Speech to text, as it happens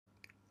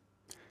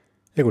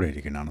Jeg går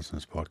i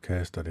Andersens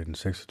podcast, og det er den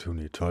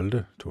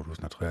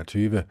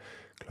 26.12.2023.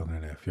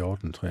 Klokken er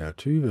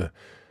 14.23,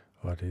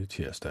 og det er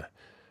tirsdag.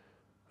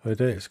 Og i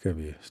dag skal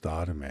vi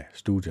starte med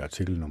studie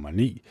artikel nummer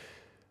 9.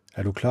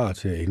 Er du klar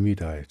til at indvie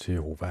dig til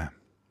Jehova?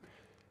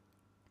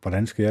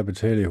 Hvordan skal jeg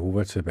betale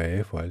Jehova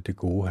tilbage for alt det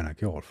gode, han har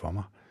gjort for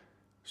mig?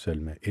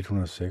 Salme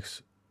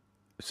 106,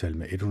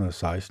 salme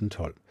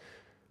 116:12.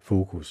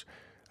 Fokus.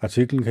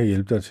 Artiklen kan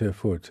hjælpe dig til at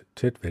få et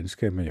tæt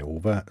venskab med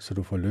Jehova, så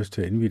du får lyst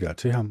til at indvie dig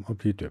til ham og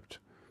blive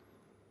døbt.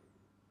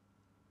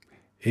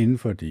 Inden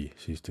for de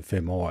sidste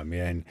 5 år er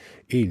mere end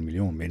 1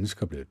 million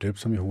mennesker blevet døbt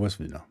som Jehovas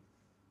vidner.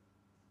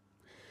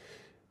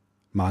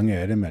 Mange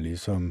af dem er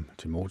ligesom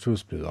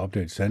Timotheus blevet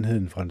opdaget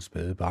sandheden fra den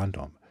spæde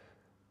barndom.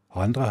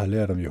 Andre har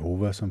lært om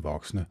Jehova som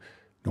voksne,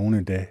 nogle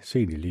endda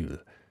sent i livet.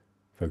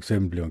 For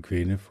eksempel blev en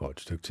kvinde for et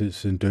stykke tid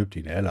siden døbt i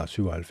en alder af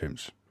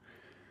 97.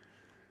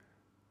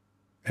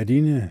 Er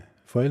dine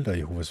forældre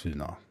Jehovas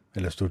vidner,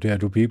 eller studerer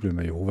du Bibelen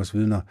med Jehovas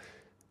vidner?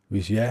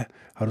 Hvis ja,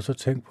 har du så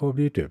tænkt på at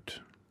blive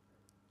døbt?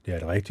 Det er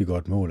et rigtig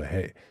godt mål at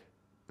have,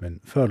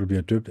 men før du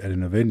bliver døbt, er det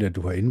nødvendigt, at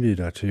du har indviet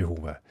dig til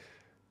Jehova.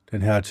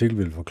 Den her artikel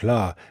vil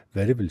forklare,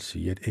 hvad det vil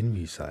sige at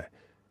indvie sig.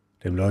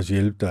 Den vil også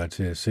hjælpe dig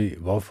til at se,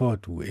 hvorfor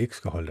du ikke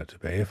skal holde dig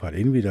tilbage fra at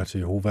indvie dig til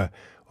Jehova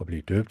og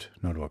blive døbt,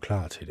 når du er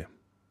klar til det.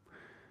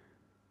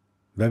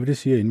 Hvad vil det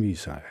sige at indvie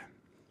sig?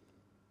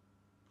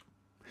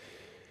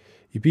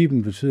 I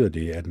Bibelen betyder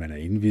det, at man er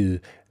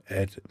indviet,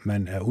 at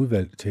man er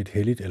udvalgt til et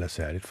helligt eller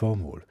særligt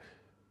formål.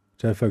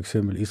 Tag for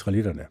eksempel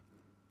israelitterne.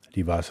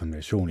 De var som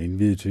nation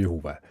indviet til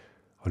Jehova,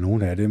 og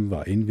nogle af dem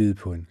var indviet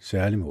på en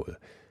særlig måde.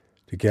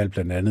 Det gjaldt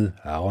blandt andet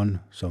Aaron,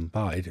 som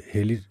bar et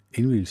helligt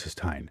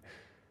indvielsestegn,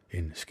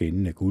 en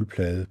skinnende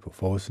guldplade på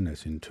forsiden af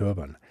sin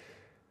turban.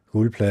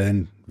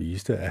 Guldpladen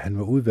viste, at han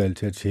var udvalgt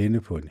til at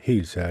tjene på en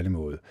helt særlig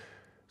måde,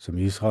 som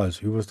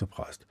Israels øverste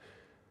præst.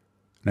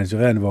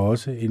 Nazireerne var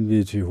også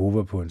indviet til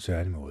Jehova på en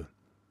særlig måde.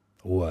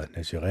 Ordet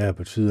nazireer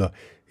betyder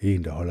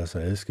en, der holder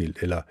sig adskilt,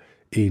 eller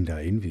en, der er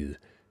indviet.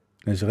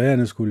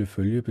 Nazireerne skulle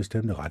følge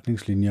bestemte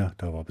retningslinjer,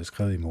 der var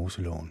beskrevet i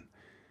Moseloven.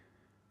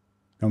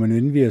 Når man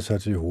indvier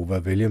sig til Jehova,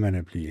 vælger man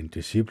at blive en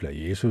disciple af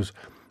Jesus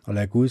og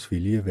lade Guds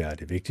vilje være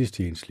det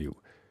vigtigste i ens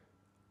liv.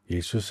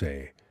 Jesus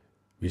sagde,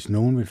 hvis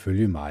nogen vil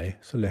følge mig,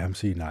 så lad ham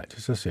sige nej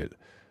til sig selv.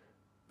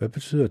 Hvad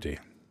betyder det?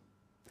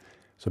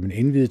 Som en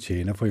indviet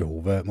tjener for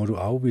Jehova må du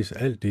afvise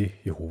alt det,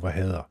 Jehova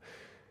hader.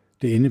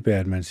 Det indebærer,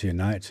 at man siger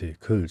nej til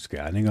kødets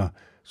gerninger,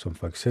 som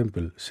for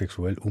eksempel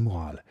seksuel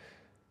umoral.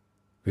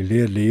 Vil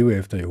det at leve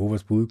efter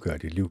Jehovas bud gøre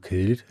dit liv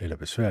kedeligt eller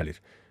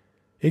besværligt?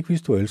 Ikke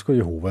hvis du elsker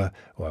Jehova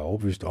og er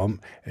overbevist om,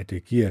 at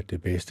det giver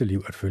det bedste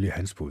liv at følge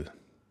hans bud.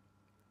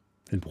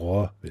 En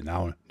bror ved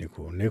navn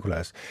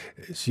Nikolas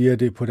siger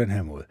det på den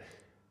her måde.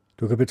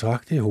 Du kan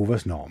betragte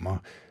Jehovas normer,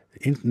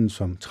 enten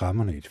som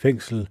trammerne i et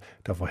fængsel,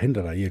 der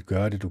forhindrer dig i at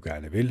gøre det, du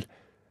gerne vil,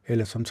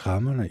 eller som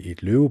trammerne i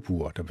et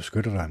løvebur, der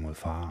beskytter dig mod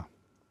farer.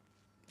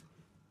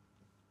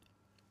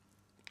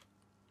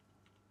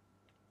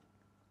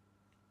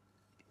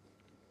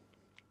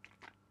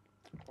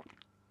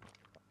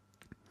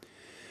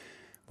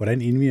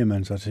 Hvordan indvier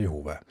man sig til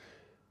Jehova?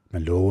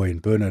 Man lover i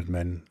en bøn, at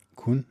man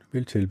kun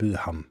vil tilbede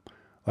ham,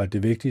 og at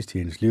det vigtigste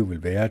i ens liv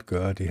vil være at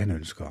gøre det, han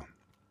ønsker.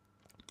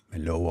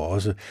 Man lover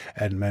også,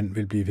 at man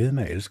vil blive ved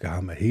med at elske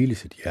ham af hele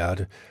sit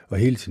hjerte, og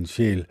hele sin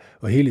sjæl,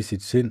 og hele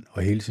sit sind,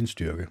 og hele sin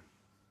styrke.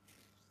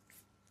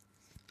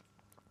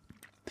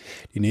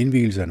 Din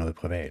indvielse er noget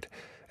privat,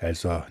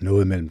 altså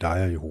noget mellem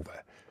dig og Jehova.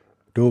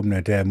 Dåben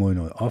er derimod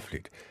noget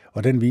offentligt,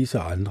 og den viser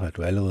andre, at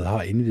du allerede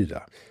har indviet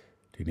dig.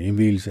 Din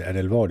indvielse er et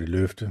alvorligt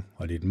løfte,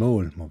 og dit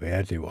mål må være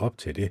at leve op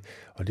til det,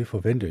 og det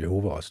forventer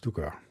Jehova også, du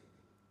gør.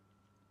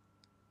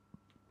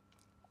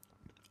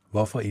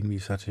 Hvorfor indvie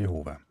sig til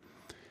Jehova?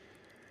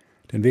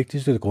 Den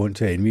vigtigste grund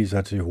til at indvie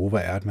sig til Jehova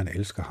er, at man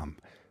elsker ham.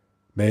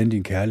 Men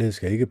din kærlighed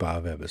skal ikke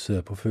bare være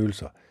baseret på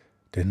følelser.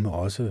 Den må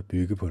også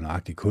bygge på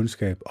nøjagtig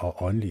kundskab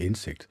og åndelig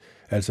indsigt.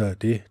 Altså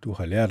det, du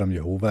har lært om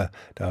Jehova,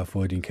 der har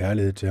fået din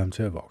kærlighed til ham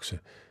til at vokse.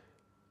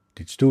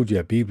 Dit studie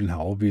af Bibelen har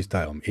overbevist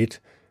dig om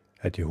 1.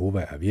 At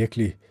Jehova er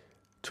virkelig,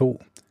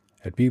 2.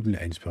 At Bibelen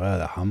er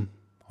inspireret af ham,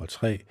 og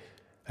 3.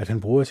 At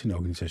han bruger sin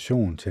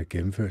organisation til at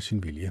gennemføre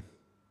sin vilje.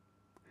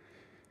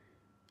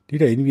 De,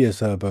 der indvier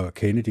sig, bør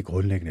kende de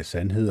grundlæggende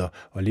sandheder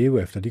og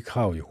leve efter de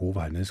krav, Jehova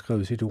har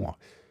nedskrevet i sit ord.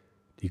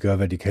 De gør,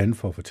 hvad de kan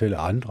for at fortælle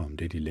andre om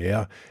det, de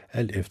lærer,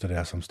 alt efter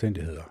deres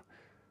omstændigheder.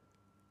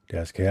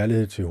 Deres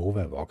kærlighed til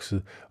Jehova er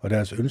vokset, og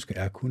deres ønske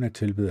er kun at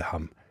tilbede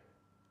ham.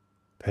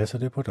 Passer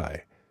det på dig?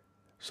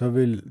 Så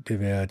vil det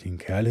være din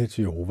kærlighed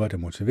til Jehova, der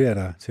motiverer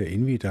dig til at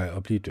indvie dig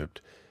og blive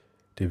døbt.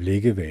 Det vil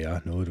ikke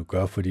være noget, du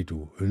gør, fordi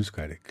du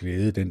ønsker at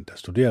glæde den, der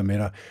studerer med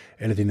dig,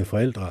 eller dine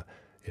forældre,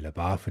 eller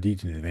bare fordi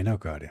dine venner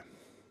gør det.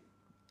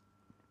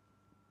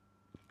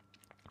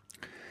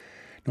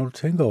 Når du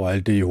tænker over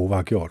alt det, Jehova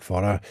har gjort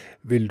for dig,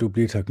 vil du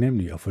blive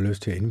taknemmelig og få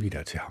lyst til at indvie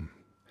dig til ham.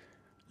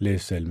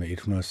 Læs salme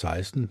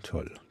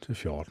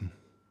 116:12-14.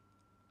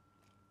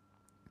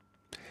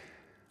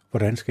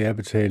 Hvordan skal jeg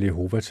betale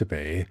Jehova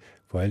tilbage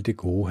for alt det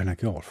gode, han har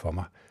gjort for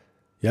mig?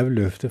 Jeg vil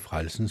løfte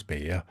frelsens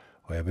bæger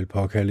og jeg vil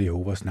påkalde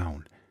Jehovas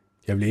navn.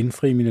 Jeg vil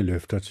indfri mine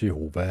løfter til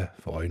Jehova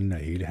for øjnene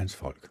af hele hans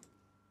folk.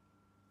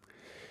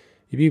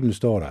 I Bibelen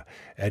står der,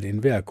 at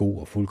enhver god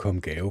og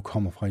fuldkommen gave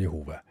kommer fra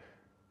Jehova.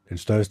 Den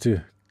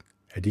største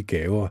af de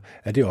gaver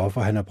er det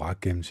offer, han har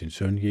bragt gennem sin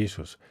søn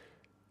Jesus.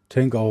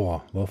 Tænk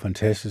over, hvor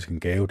fantastisk en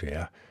gave det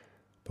er.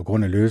 På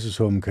grund af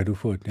løsesummen kan du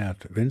få et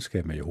nært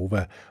venskab med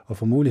Jehova og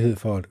få mulighed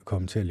for at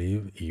komme til at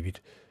leve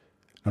evigt.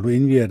 Når du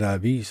indvier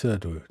dig,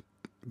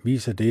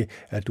 viser det,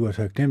 at du er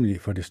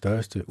taknemmelig for det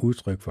største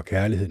udtryk for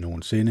kærlighed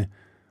nogensinde,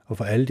 og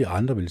for alle de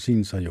andre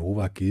velsignelser,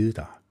 Jehova har givet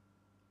dig.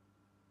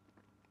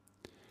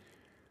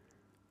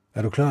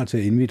 Er du klar til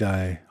at indvie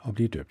dig og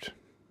blive døbt?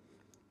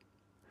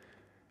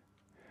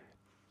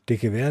 Det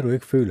kan være, at du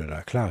ikke føler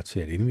dig klar til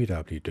at indvie dig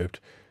og blive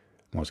døbt.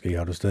 Måske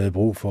har du stadig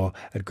brug for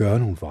at gøre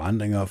nogle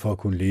forandringer for at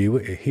kunne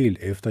leve helt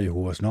efter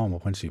Jehovas normer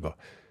og principper.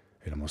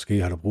 Eller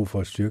måske har du brug for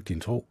at styrke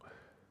din tro.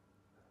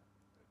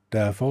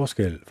 Der er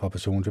forskel fra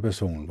person til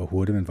person, hvor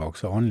hurtigt man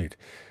vokser åndeligt,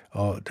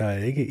 og der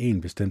er ikke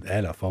en bestemt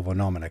alder for,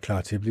 hvornår man er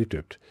klar til at blive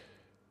døbt.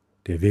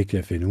 Det er vigtigt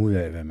at finde ud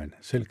af, hvad man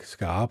selv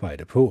skal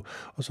arbejde på,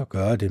 og så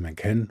gøre det, man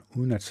kan,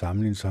 uden at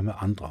sammenligne sig med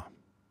andre.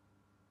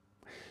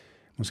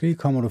 Måske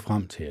kommer du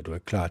frem til, at du er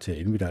klar til at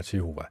indvie dig til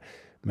Jehova,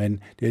 men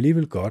det er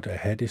alligevel godt at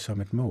have det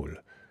som et mål.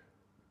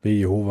 Bed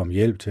Jehova om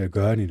hjælp til at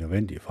gøre de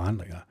nødvendige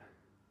forandringer.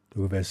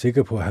 Du kan være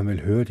sikker på, at han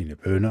vil høre dine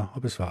bønner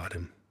og besvare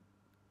dem.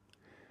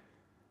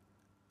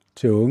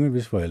 Til unge,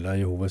 hvis forældre er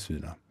Jehovas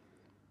vidner.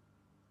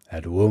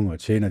 Er du ung og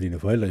tjener dine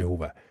forældre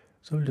Jehova,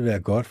 så vil det være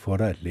godt for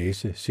dig at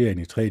læse serien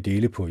i 3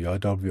 dele på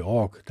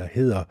JW.org, der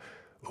hedder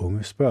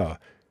Unge spørger,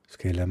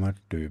 skal jeg lade mig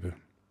døbe.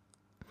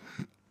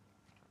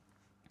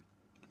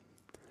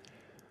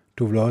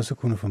 Du vil også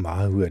kunne få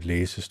meget ud at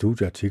læse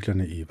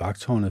studieartiklerne i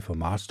Vagttårnet for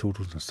marts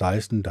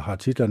 2016, der har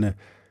titlerne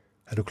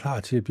Er du klar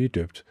til at blive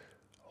døbt?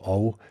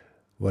 Og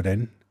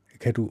hvordan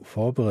kan du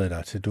forberede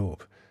dig til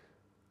dåb?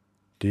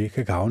 Det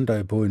kan gavne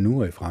dig både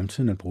nu og i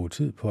fremtiden at bruge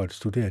tid på at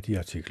studere de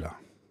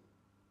artikler.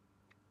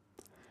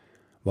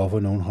 Hvorfor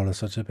nogen holder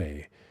sig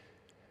tilbage?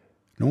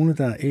 Nogle,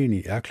 der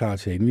egentlig er klar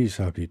til at indvie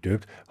sig og blive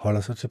døbt,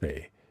 holder sig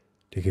tilbage.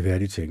 Det kan være,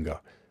 de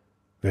tænker,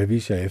 hvad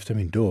hvis jeg efter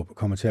min dåb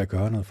kommer til at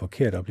gøre noget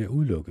forkert og bliver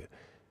udelukket?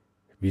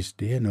 Hvis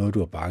det er noget,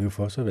 du er bange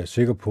for, så vær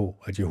sikker på,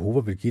 at Jehova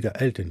vil give dig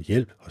al den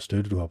hjælp og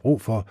støtte, du har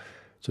brug for,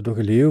 så du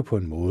kan leve på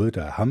en måde,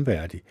 der er ham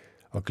værdig,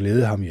 og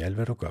glæde ham i alt,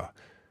 hvad du gør.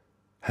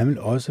 Han vil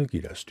også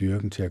give dig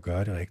styrken til at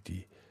gøre det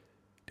rigtige.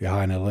 Det har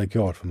han allerede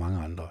gjort for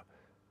mange andre.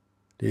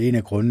 Det er en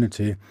af grundene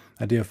til,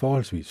 at det er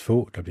forholdsvis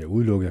få, der bliver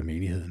udelukket af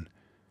menigheden.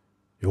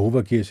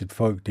 Jehova giver sit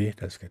folk det,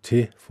 der skal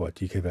til, for at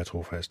de kan være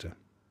trofaste.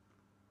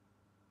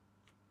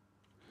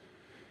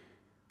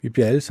 Vi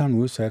bliver alle sammen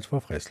udsat for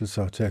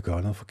fristelser til at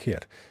gøre noget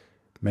forkert,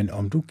 men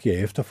om du giver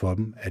efter for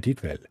dem, er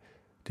dit valg.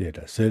 Det er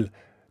dig selv,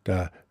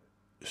 der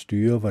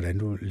styrer, hvordan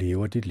du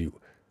lever dit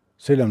liv.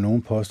 Selvom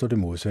nogen påstår det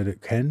modsatte,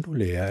 kan du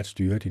lære at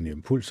styre dine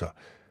impulser,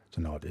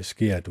 så når det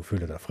sker, at du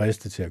føler dig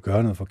fristet til at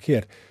gøre noget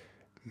forkert,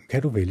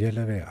 kan du vælge at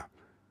lade være.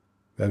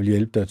 Hvad vil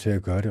hjælpe dig til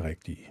at gøre det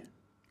rigtige?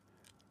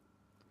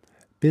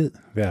 Bed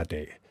hver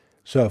dag.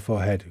 Sørg for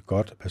at have et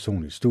godt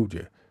personligt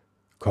studie.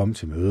 Kom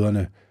til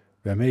møderne.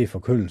 Vær med i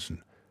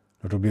forkyndelsen.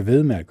 Når du bliver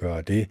ved med at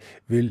gøre det,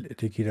 vil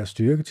det give dig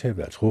styrke til at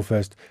være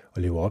trofast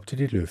og leve op til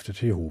dit løfte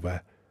til Jehova.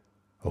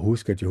 Og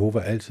husk, at Jehova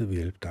altid vil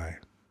hjælpe dig.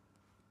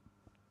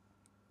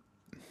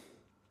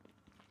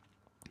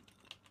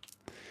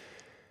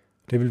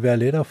 Det vil være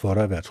lettere for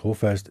dig at være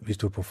trofast, hvis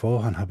du på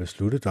forhånd har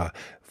besluttet dig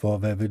for,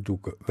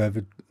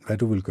 hvad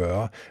du vil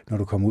gøre, når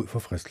du kommer ud for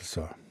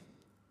fristelser.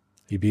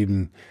 I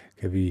Bibelen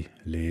kan vi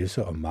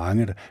læse om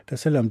mange, der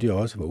selvom de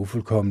også var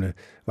ufuldkomne,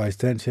 var i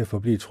stand til at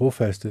forblive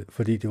trofaste,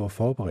 fordi de var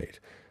forberedt.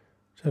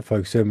 Så for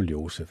eksempel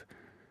Josef.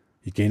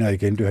 Igen og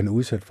igen blev han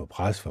udsat for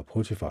pres fra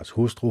Potifars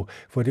hustru,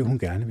 fordi hun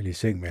gerne ville i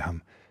seng med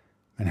ham.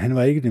 Men han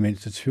var ikke det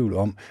mindste tvivl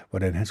om,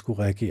 hvordan han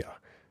skulle reagere.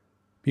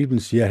 Bibelen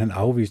siger, at han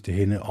afviste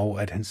hende,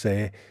 og at han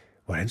sagde,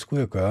 hvordan skulle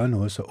jeg gøre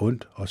noget så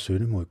ondt og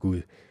synde mod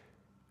Gud?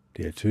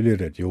 Det er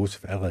tydeligt, at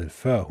Josef allerede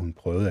før hun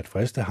prøvede at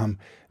friste ham,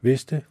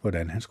 vidste,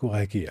 hvordan han skulle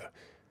reagere.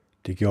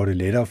 Det gjorde det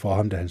lettere for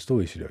ham, da han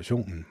stod i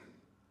situationen.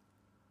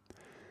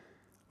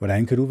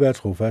 Hvordan kan du være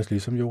trofast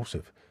ligesom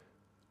Josef?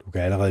 Du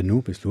kan allerede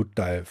nu beslutte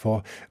dig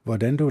for,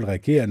 hvordan du vil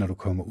reagere, når du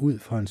kommer ud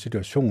fra en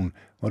situation,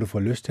 hvor du får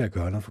lyst til at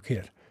gøre noget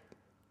forkert.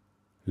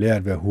 Lær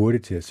at være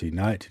hurtig til at sige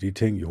nej til de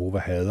ting, Jehova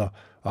hader,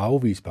 og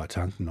afvise bare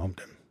tanken om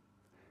dem.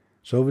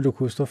 Så vil du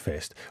kunne stå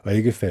fast og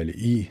ikke falde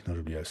i, når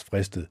du bliver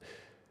fristet.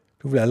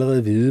 Du vil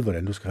allerede vide,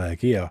 hvordan du skal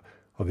reagere,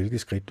 og hvilke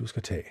skridt du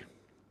skal tage.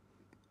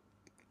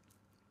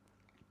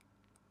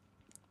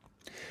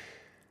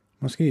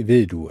 Måske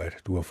ved du, at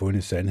du har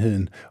fundet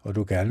sandheden, og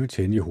du gerne vil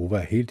tjene Jehova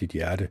af hele dit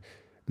hjerte,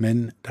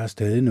 men der er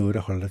stadig noget,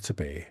 der holder dig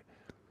tilbage.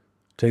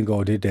 Tænk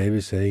over det,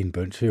 David sagde i en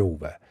bøn til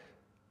Jehova.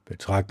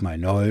 Betragt mig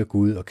nøje,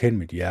 Gud, og kend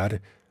mit hjerte,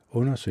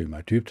 undersøg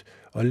mig dybt,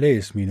 og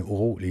læs mine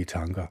urolige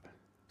tanker.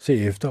 Se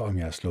efter, om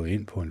jeg er slået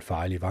ind på en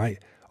farlig vej,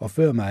 og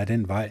før mig af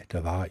den vej, der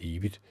varer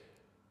evigt.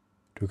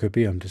 Du kan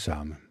bede om det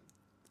samme.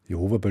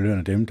 Jehova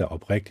belønner dem, der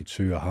oprigtigt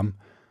søger ham,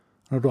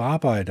 Når du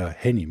arbejder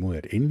hen imod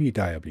at indvie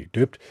dig og blive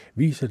døbt,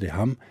 viser det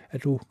ham,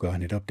 at du gør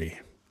netop det.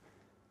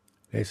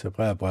 Læs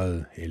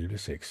Hebræerbrevet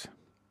 11:6.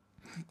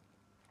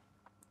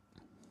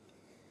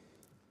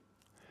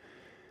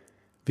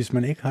 Hvis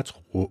man ikke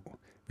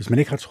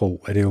har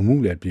tro, er det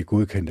umuligt at blive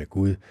godkendt af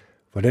Gud,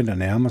 for den, der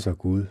nærmer sig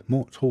Gud,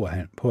 må tro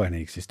på, at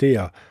han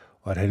eksisterer,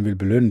 og at han vil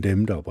belønne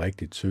dem, der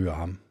oprigtigt søger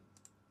ham.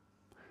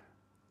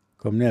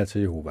 Kom nær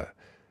til Jehova.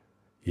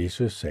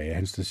 Jesus sagde, at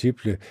hans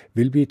disciple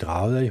vil blive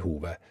draget af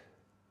Jehova.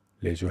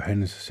 Læs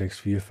Johannes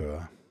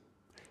 6:44.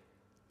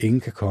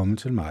 Ingen kan komme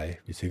til mig,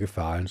 hvis ikke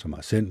faren, som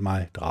har sendt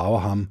mig, drager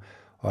ham,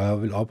 og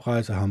jeg vil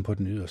oprejse ham på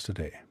den yderste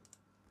dag.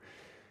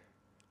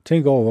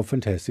 Tænk over, hvor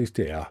fantastisk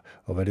det er,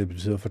 og hvad det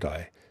betyder for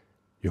dig.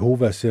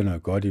 Jehova ser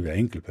noget godt i hver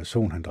enkelt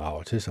person, han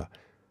drager til sig.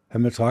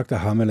 Han betragter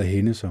ham eller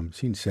hende som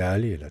sin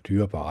særlige eller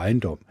dyrebare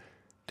ejendom.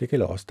 Det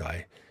gælder også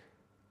dig.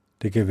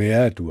 Det kan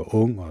være, at du er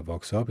ung og er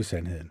vokset op i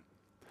sandheden.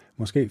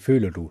 Måske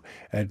føler du,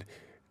 at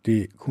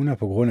det kun er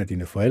på grund af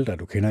dine forældre,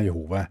 du kender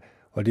Jehova,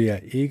 og det er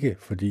ikke,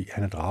 fordi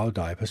han har draget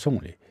dig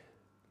personligt.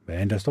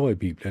 Hvad end der står i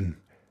Bibelen,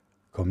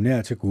 kom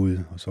nær til Gud,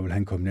 og så vil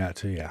han komme nær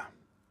til jer.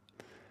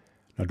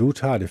 Når du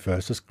tager det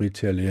første skridt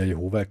til at lære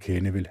Jehova at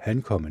kende, vil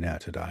han komme nær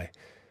til dig.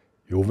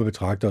 Jehova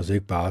betragter os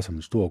ikke bare som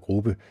en stor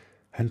gruppe.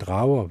 Han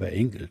drager hver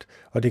enkelt,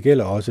 og det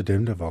gælder også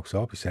dem, der vokser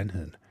op i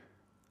sandheden.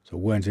 Så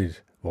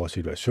uanset vores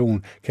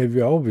situation, kan vi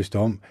være overbevist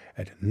om,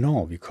 at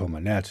når vi kommer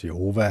nær til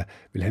Jehova,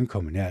 vil han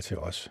komme nær til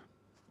os.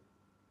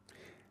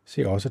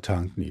 Se også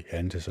tanken i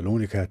 2.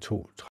 Thessalonika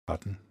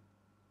 2:13.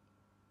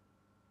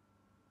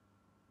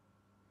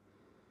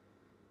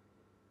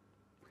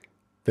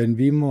 Men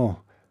vi må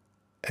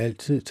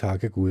altid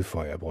takke Gud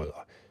for jer,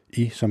 brødre,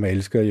 I som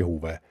elsker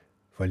Jehova,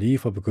 for lige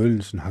fra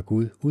begyndelsen har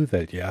Gud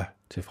udvalgt jer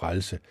til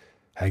frelse.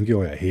 Han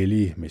gjorde jer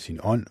hellige med sin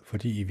ånd,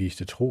 fordi I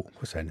viste tro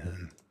på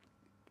sandheden.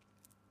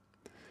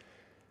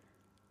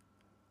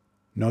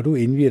 Når du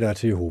indvier dig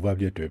til Jehova og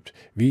bliver døbt,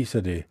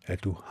 viser det,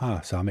 at du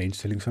har samme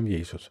indstilling som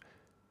Jesus.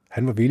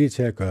 Han var villig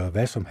til at gøre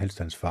hvad som helst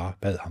hans far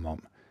bad ham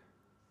om.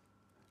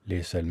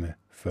 Læs salme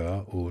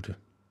 40:8.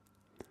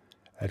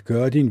 At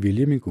gøre din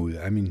vilje, min Gud,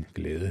 er min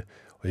glæde,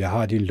 og jeg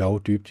har din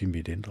lov dybt i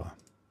mit indre.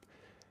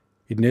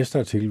 I den næste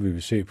artikel vil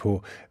vi se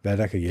på, hvad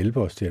der kan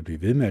hjælpe os til at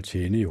blive ved med at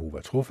tjene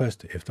Jehova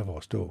trofast efter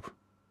vores dåb.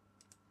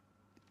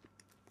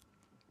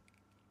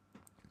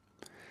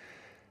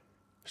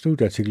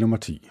 Studie artikel nummer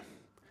 10.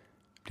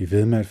 Bliv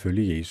ved med at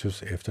følge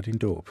Jesus efter din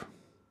dåb.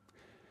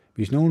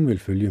 Hvis nogen vil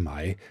følge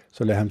mig,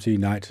 så lad ham sige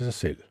nej til sig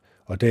selv,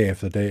 og dag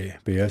efter dag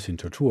bære sin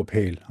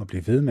torturpæl og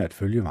blive ved med at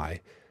følge mig.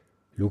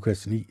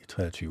 Lukas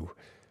 9:23.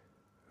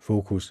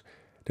 Fokus.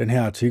 Den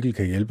her artikel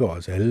kan hjælpe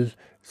os alle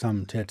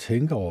sammen til at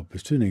tænke over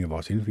betydningen af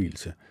vores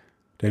indvielse.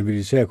 Den vil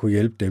især kunne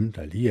hjælpe dem,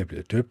 der lige er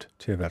blevet døbt,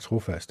 til at være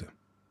trofaste.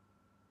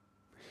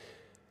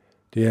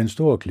 Det er en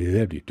stor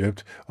glæde at blive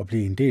døbt og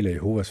blive en del af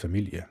Jehovas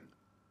familie.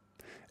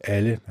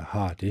 Alle, der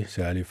har det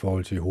særlige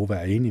forhold til Jehova,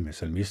 er enige med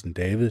salmisten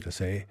David, der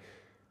sagde,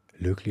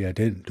 lykkelig er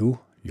den, du,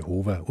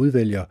 Jehova,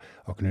 udvælger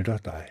og knytter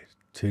dig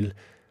til,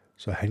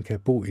 så han kan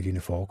bo i dine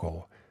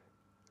forgårde.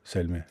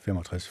 Salme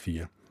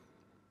 65:4.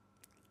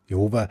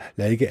 Jehova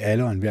lader ikke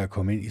alle og enhver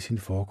komme ind i sin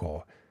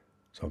forgård.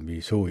 Som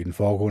vi så i den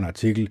foregående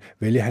artikel,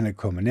 vælger han at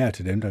komme nær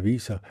til dem, der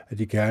viser, at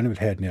de gerne vil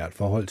have et nært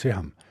forhold til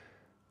ham.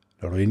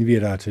 Når du indvier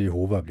dig til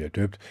Jehova og bliver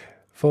døbt,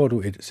 får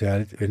du et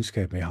særligt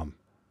venskab med ham.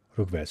 Og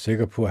du kan være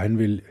sikker på, at han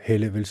vil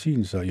hælde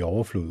velsignelser i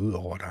overflod ud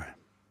over dig.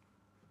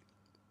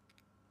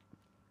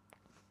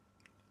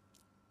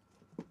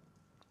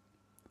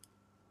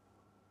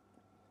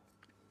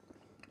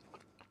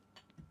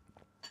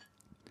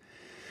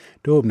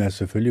 Dåben er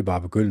selvfølgelig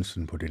bare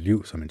begyndelsen på dit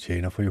liv som en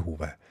tjener for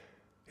Jehova.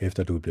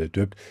 Efter du er blevet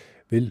døbt,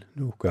 vil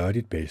du gøre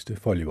dit bedste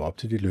for at leve op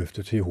til dit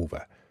løfte til Jehova,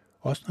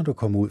 også når du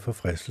kommer ud for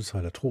fristelser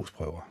eller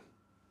trosprøver.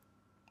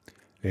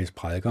 Læs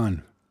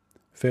Prædikeren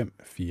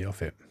 5:4 og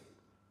 5.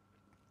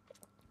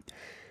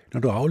 Når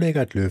du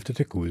aflægger et løfte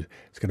til Gud,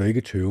 skal du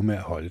ikke tøve med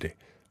at holde det,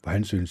 for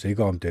han synes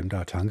ikke om dem, der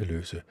er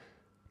tankeløse.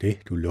 Det,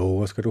 du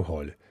lover, skal du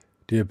holde.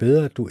 Det er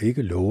bedre, at du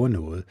ikke lover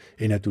noget,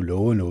 end at du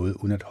lover noget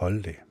uden at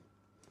holde det.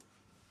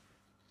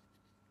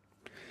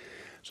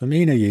 Som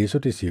en af Jesu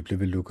disciple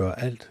vil du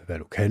gøre alt, hvad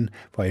du kan,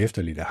 for at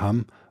efterligne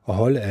ham og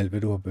holde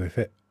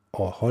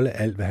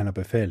alt, hvad han har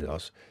befalet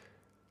os.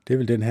 Det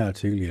vil den her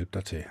artikel hjælpe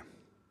dig til.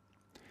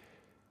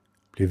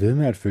 Bliv ved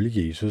med at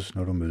følge Jesus,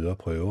 når du møder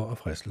prøver og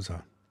fristelser.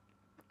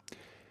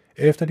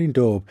 Efter din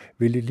dåb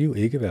vil dit liv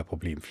ikke være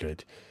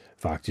problemfrit.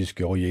 Faktisk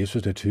gjorde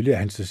Jesus det tydeligt, at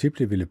hans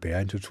disciple ville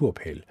bære en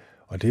torturpæl,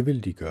 og det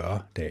ville de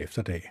gøre dag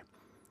efter dag.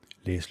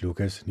 Læs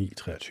Lukas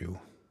 9:23.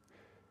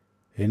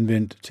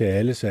 Henvendt til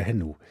alle, sagde han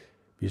nu.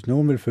 Hvis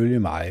nogen vil følge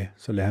mig,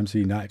 så lad ham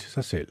sige nej til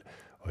sig selv,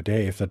 og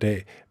dag efter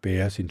dag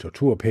bære sin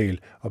torturpæl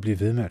og blive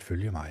ved med at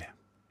følge mig.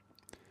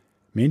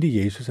 Mente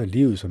Jesus, at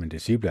livet som en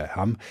disciple af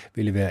ham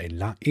ville være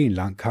en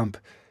lang kamp?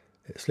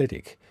 Slet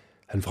ikke.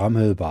 Han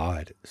fremhævede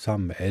bare, at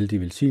sammen med alle de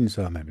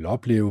velsignelser, man vil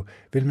opleve,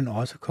 vil man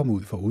også komme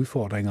ud for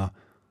udfordringer,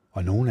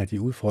 og nogle af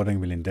de udfordringer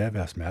vil endda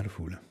være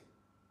smertefulde.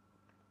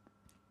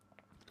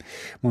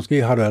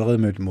 Måske har du allerede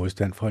mødt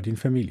modstand fra din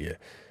familie,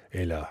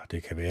 eller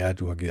det kan være, at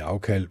du har givet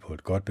afkald på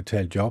et godt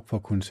betalt job for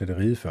at kunne sætte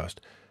riget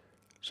først.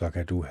 Så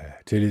kan du have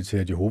tillid til,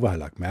 at Jehova har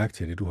lagt mærke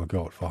til det, du har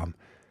gjort for ham.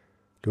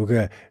 Du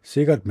kan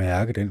sikkert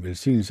mærke den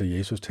velsignelse,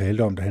 Jesus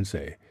talte om, da han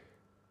sagde,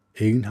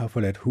 ingen har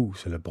forladt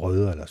hus, eller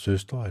brødre, eller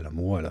søstre, eller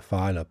mor, eller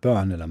far, eller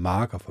børn, eller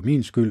marker for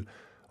min skyld,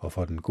 og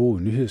for den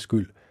gode nyheds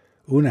skyld,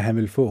 uden at han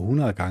vil få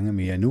 100 gange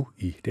mere nu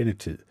i denne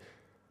tid.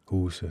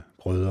 Huse,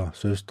 brødre,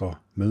 søstre,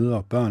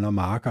 mødre, børn og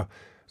marker,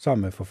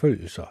 sammen med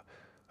forfølgelser,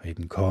 og i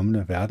den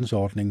kommende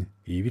verdensordning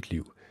evigt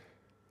liv.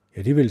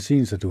 Ja, de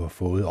velsignelser, du har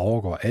fået,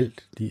 overgår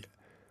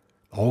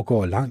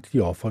langt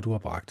de ofre, du har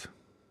bragt.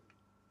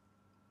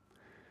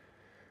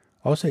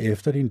 Også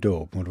efter din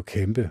dåb må du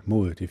kæmpe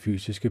mod det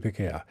fysiske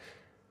begær.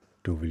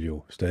 Du vil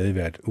jo stadig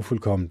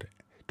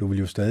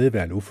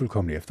være en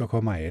ufuldkommen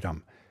efterkommer af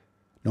Adam.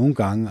 Nogle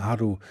gange har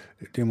du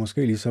det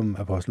måske ligesom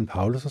apostlen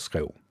Paulus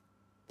skrev.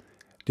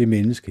 Det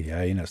menneske, jeg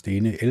er inderst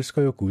inde,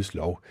 elsker jo Guds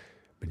lov,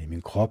 men i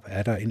min krop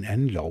er der en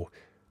anden lov.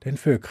 Den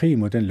fører krig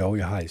mod den lov,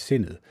 jeg har i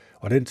sindet,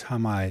 og den tager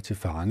mig til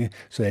fange,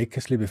 så jeg ikke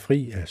kan slippe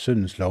fri af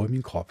syndens lov i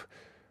min krop.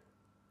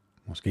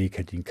 Måske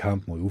kan din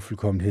kamp mod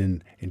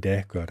ufuldkommenheden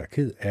endda gøre dig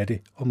ked af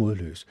det og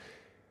modløs.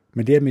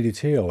 Men det at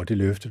meditere over det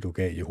løfte, du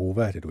gav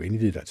Jehova, da du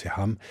indvidede dig til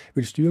ham,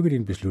 vil styrke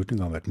din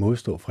beslutning om at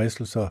modstå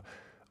fristelser,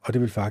 og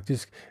det vil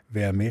faktisk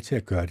være med til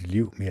at gøre dit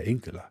liv mere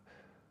enklere.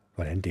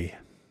 Hvordan det?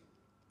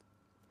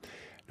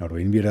 Når du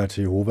indvider dig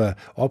til Jehova,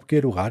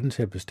 opgiver du retten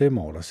til at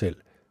bestemme over dig selv.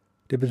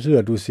 Det betyder,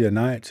 at du siger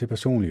nej til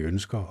personlige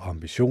ønsker og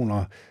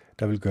ambitioner,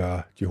 der vil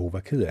gøre Jehova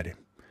ked af det.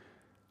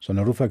 Så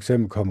når du for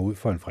eksempel kommer ud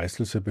for en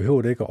fristelse,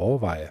 behøver du ikke at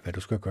overveje, hvad du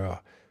skal gøre.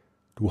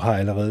 Du har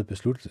allerede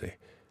besluttet det.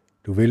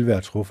 Du vil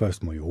være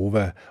trofast mod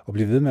Jehova og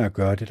blive ved med at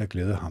gøre det, der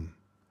glæder ham.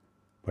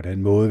 På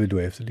den måde vil du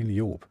efterligne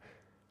Job.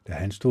 Da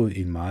han stod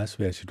i en meget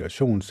svær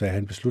situation, sagde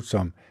han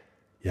beslutsom,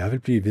 jeg vil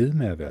blive ved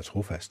med at være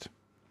trofast.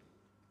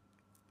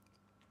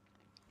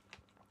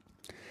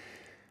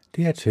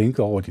 Det at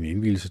tænke over din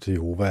indvielse til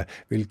Jehova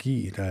vil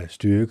give dig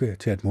styrke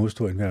til at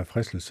modstå enhver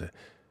fristelse.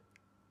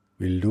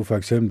 Vil du for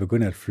eksempel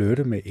begynde at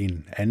flytte med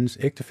en andens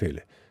ægtefælle?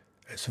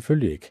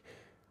 Selvfølgelig ikke.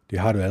 Det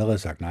har du allerede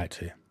sagt nej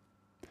til.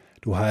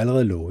 Du har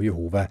allerede lovet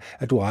Jehova,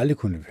 at du aldrig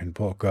kunne finde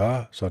på at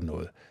gøre sådan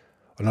noget.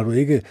 Og når du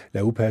ikke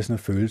lader upassende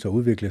følelser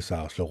udvikle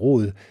sig og slå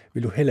rod,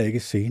 vil du heller ikke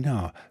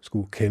senere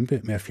skulle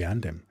kæmpe med at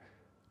fjerne dem.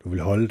 Du vil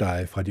holde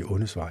dig fra de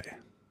ondes vej.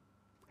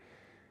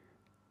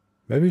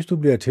 Hvad hvis du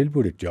bliver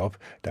tilbudt et job,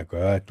 der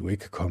gør, at du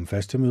ikke kan komme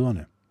fast til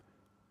møderne?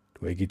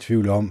 Du er ikke i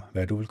tvivl om,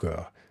 hvad du vil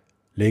gøre.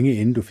 Længe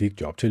inden du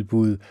fik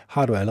jobtilbuddet,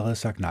 har du allerede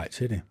sagt nej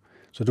til det,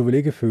 så du vil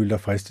ikke føle dig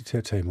fristet til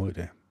at tage imod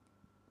det.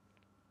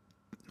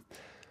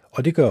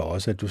 Og det gør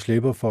også, at du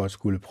slipper for at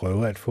skulle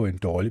prøve at få en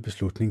dårlig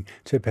beslutning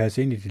til at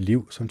passe ind i dit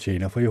liv som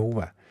tjener for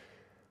Jehova.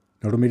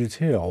 Når du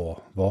mediterer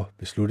over, hvor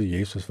besluttet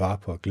Jesus var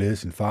på at glæde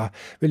sin far,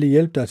 vil det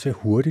hjælpe dig til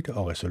hurtigt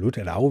og resolut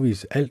at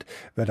afvise alt,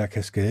 hvad der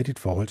kan skade dit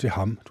forhold til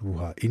ham, du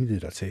har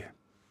indviet dig til.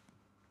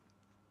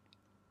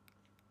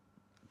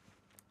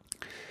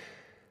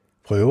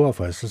 Prøver og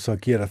fristelser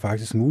giver dig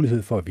faktisk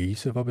mulighed for at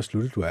vise, hvor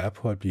besluttet du er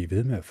på at blive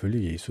ved med at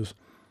følge Jesus,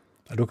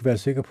 og du kan være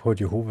sikker på,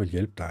 at Jehova vil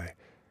hjælpe dig.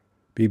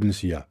 Bibelen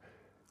siger,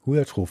 Gud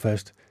er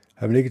trofast.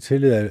 Han vil ikke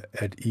tillade,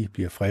 at I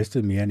bliver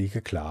fristet mere, end I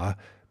kan klare,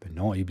 men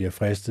når I bliver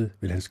fristet,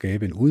 vil han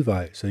skabe en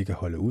udvej, så I kan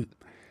holde ud.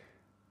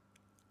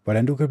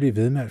 Hvordan du kan blive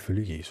ved med at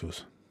følge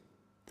Jesus.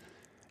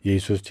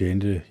 Jesus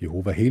tjente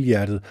Jehova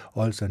helhjertet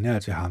og holdt sig nær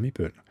til ham i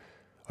bøn.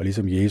 Og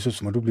ligesom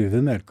Jesus må du blive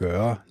ved med at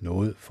gøre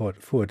noget for at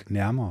få et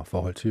nærmere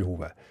forhold til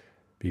Jehova.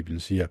 Bibelen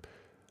siger,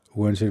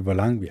 uanset hvor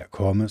langt vi er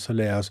kommet, så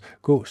lad os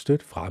gå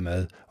stødt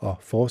fremad og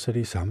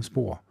fortsætte i samme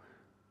spor.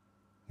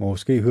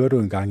 Måske hører du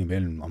en gang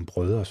imellem om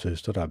brødre og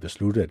søstre, der har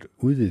besluttet at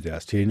udvide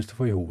deres tjeneste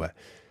for Jehova.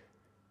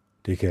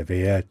 Det kan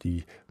være, at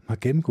de har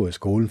gennemgået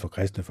skolen for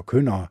kristne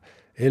forkyndere,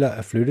 eller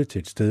er flyttet til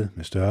et sted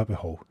med større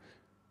behov.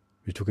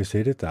 Hvis du kan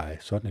sætte dig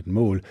sådan et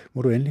mål,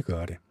 må du endelig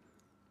gøre det.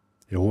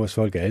 Jehovas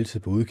folk er altid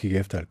på udkig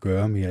efter at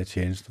gøre mere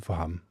tjeneste for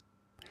ham.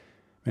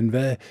 Men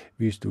hvad,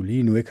 hvis du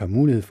lige nu ikke har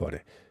mulighed for det?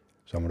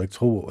 Så må du ikke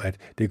tro, at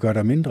det gør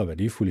dig mindre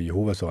værdifuld i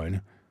Jehovas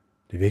øjne.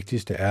 Det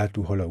vigtigste er, at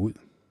du holder ud.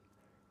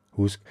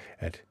 Husk,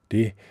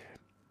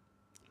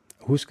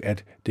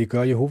 at det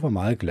gør Jehova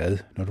meget glad,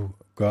 når du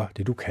gør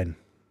det, du kan.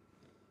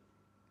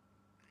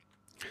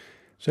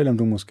 Selvom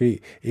du måske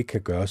ikke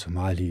kan gøre så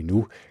meget lige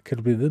nu, kan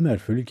du blive ved med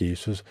at følge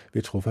Jesus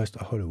ved trofast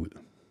at holde ud.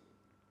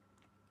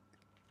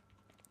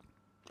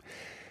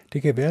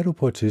 Det kan være, at du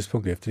på et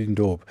tidspunkt efter din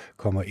dåb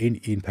kommer ind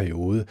i en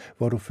periode,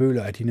 hvor du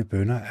føler, at dine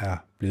bønner er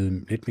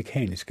blevet lidt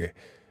mekaniske,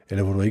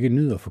 eller hvor du ikke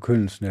nyder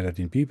forkyndelsen eller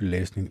din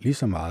bibellæsning lige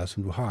så meget,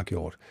 som du har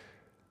gjort.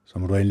 Så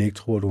må du endelig ikke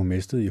tro, at du har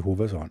mistet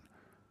Jehovas ånd.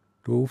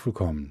 Du er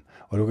ufuldkommen,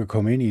 og du kan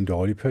komme ind i en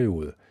dårlig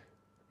periode.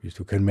 Hvis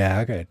du kan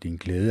mærke, at din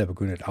glæde er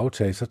begyndt at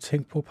aftage, så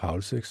tænk på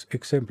Paulus'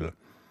 eksempel.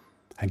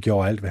 Han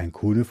gjorde alt, hvad han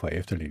kunne for at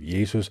efterligne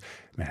Jesus,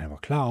 men han var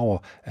klar over,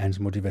 at hans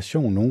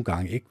motivation nogle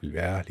gange ikke ville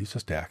være lige så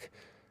stærk.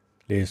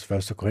 Læs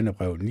 1.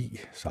 Korintherbrev 9,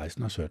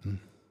 16 og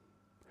 17.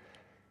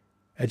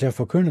 At jeg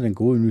forkynder den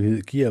gode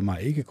nyhed, giver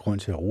mig ikke grund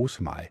til at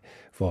rose mig,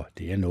 for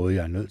det er noget,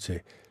 jeg er nødt til.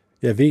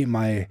 Jeg ved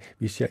mig,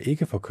 hvis jeg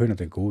ikke forkynder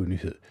den gode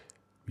nyhed.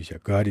 Hvis jeg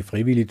gør det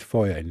frivilligt,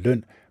 får jeg en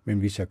løn, men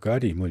hvis jeg gør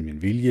det imod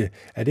min vilje,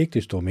 er det ikke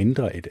desto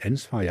mindre et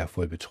ansvar, jeg har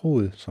fået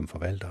betroet som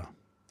forvalter.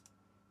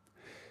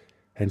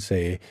 Han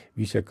sagde,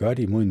 hvis jeg gør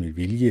det imod min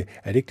vilje,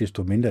 er det ikke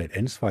desto mindre et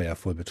ansvar, jeg har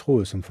fået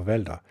betroet som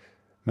forvalter.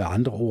 Med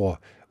andre ord,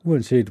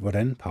 uanset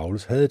hvordan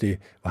Paulus havde det,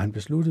 var han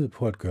besluttet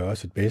på at gøre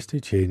sit bedste i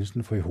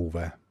tjenesten for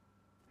Jehova.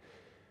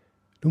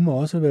 Du må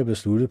også være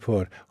besluttet på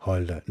at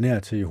holde dig nær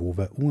til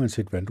Jehova,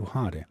 uanset hvordan du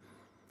har det.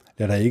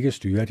 Lad dig ikke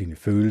styre dine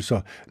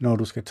følelser, når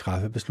du skal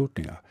træffe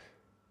beslutninger.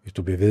 Hvis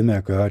du bliver ved med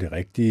at gøre det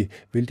rigtige,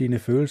 vil dine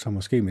følelser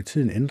måske med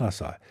tiden ændre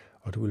sig,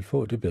 og du vil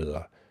få det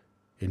bedre.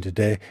 Indtil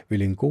da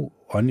vil en god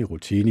åndelig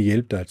rutine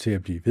hjælpe dig til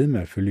at blive ved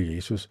med at følge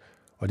Jesus,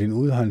 og din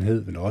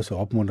udholdenhed vil også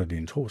opmuntre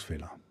dine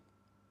trosfæller.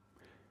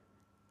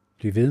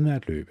 Bliv ved med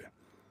at løbe.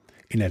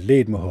 En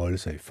atlet må holde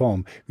sig i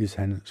form, hvis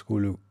han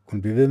skulle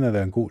kunne blive ved med at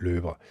være en god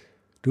løber.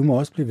 Du må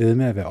også blive ved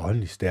med at være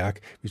åndeligt stærk,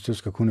 hvis du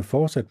skal kunne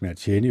fortsætte med at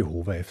tjene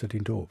Jehova efter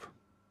din dåb.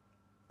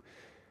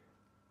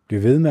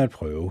 Bliv ved med at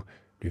prøve.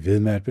 Bliv ved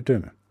med at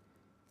bedømme.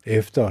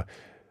 Efter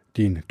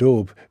din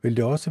dåb vil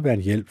det også være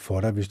en hjælp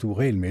for dig, hvis du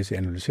regelmæssigt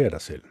analyserer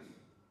dig selv.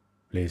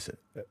 Læs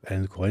 2.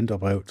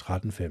 Korintherbrev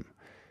 13:5.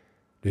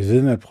 Bliv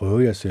ved med at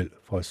prøve jer selv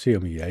for at se,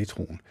 om I er i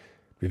troen.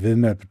 Bliv ved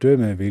med at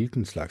bedømme,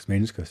 hvilken slags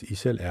mennesker I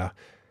selv er.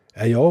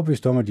 Er I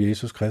overbevist om, at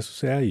Jesus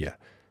Kristus er i jer?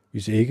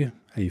 Hvis ikke,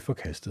 er I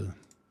forkastet.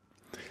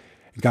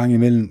 En gang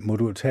imellem må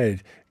du tage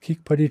et kig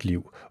på dit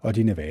liv og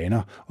dine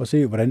vaner og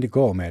se, hvordan det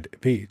går med at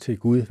bede til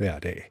Gud hver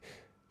dag.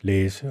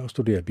 Læse og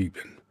studere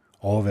Bibelen.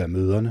 Overvær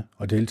møderne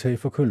og deltage i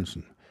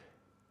forkyndelsen.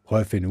 Prøv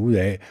at finde ud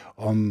af,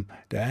 om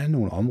der er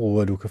nogle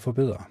områder, du kan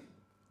forbedre.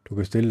 Du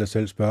kan stille dig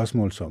selv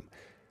spørgsmål som,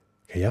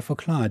 kan jeg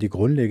forklare de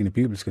grundlæggende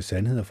bibelske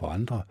sandheder for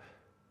andre?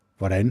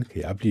 Hvordan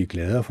kan jeg blive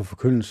gladere for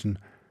forkyndelsen?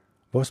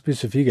 Hvor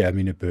specifikke er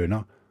mine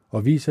bønner?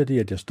 Og viser de,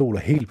 at jeg stoler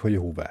helt på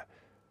Jehova?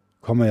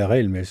 Kommer jeg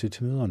regelmæssigt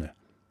til møderne?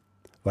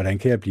 Hvordan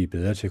kan jeg blive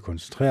bedre til at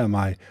koncentrere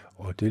mig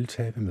og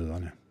deltage ved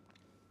møderne?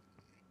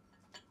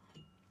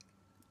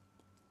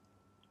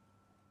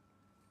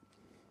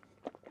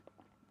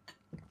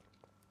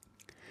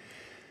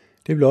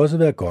 Det vil også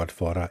være godt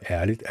for dig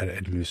ærligt at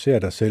analysere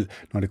dig selv,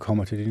 når det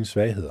kommer til dine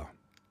svagheder.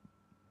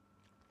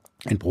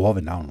 En bror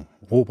ved navn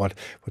Robert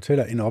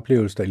fortæller en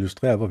oplevelse, der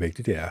illustrerer, hvor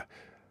vigtigt det er.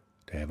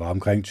 Da jeg var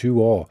omkring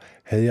 20 år,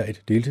 havde jeg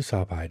et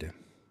deltidsarbejde.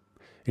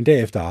 En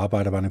dag efter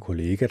arbejde var en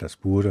kollega, der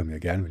spurgte, om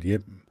jeg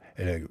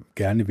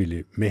gerne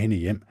ville med hende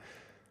hjem.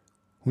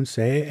 Hun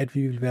sagde, at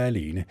vi ville være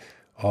alene,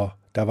 og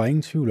der var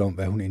ingen tvivl om,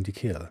 hvad hun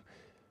indikerede.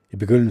 I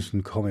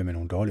begyndelsen kom jeg med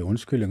nogle dårlige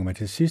undskyldninger, men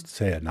til sidst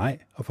sagde jeg nej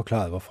og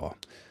forklarede hvorfor.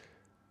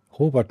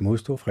 Robert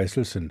modstod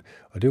fristelsen,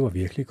 og det var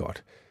virkelig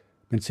godt.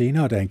 Men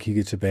senere, da han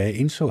kiggede tilbage,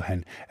 indså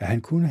han, at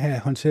han kunne have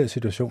håndteret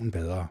situationen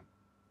bedre.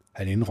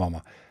 Han indrømmer,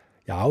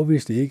 jeg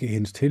afviste ikke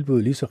hendes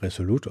tilbud lige så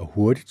resolut og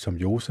hurtigt, som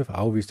Josef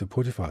afviste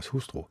Potifars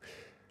hustru.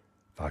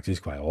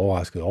 Faktisk var jeg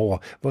overrasket over,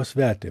 hvor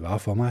svært det var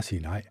for mig at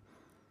sige nej.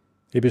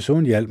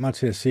 Episoden hjalp mig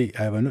til at se,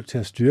 at jeg var nødt til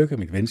at styrke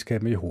mit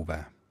venskab med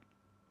Jehova.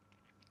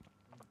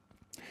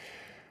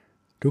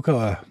 Du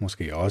kan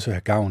måske også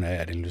have gavn af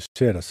at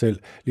analysere dig selv,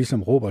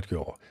 ligesom Robert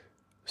gjorde.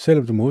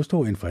 Selvom du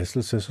modstod en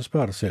fristelse, så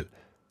spørg dig selv,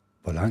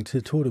 hvor lang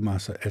tid tog det mig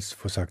at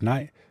få sagt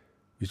nej?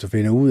 Hvis du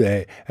finder ud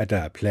af, at der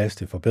er plads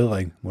til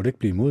forbedring, må du ikke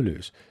blive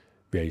modløs.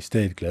 Vær i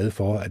stedet glad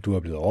for, at du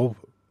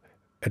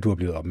er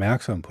blevet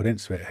opmærksom på den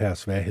her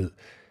svaghed.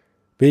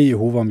 Bed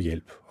Jehova om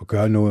hjælp og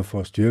gør noget for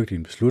at styrke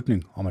din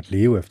beslutning om at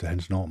leve efter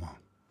hans normer.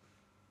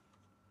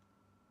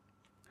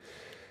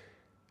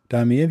 Der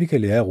er mere, vi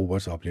kan lære af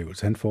Roberts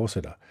oplevelse. Han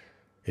fortsætter.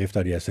 Efter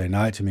at jeg sagde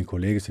nej til min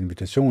kollegas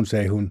invitation,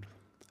 sagde hun,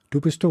 du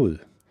bestod.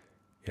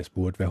 Jeg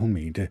spurgte, hvad hun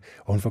mente,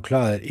 og hun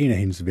forklarede, at en af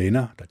hendes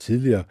venner, der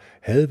tidligere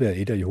havde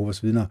været et af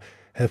Jehovas vidner,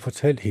 havde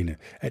fortalt hende,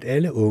 at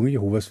alle unge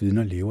Jehovas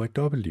vidner lever et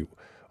dobbeltliv,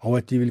 og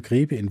at de vil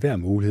gribe enhver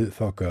mulighed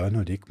for at gøre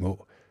noget, de ikke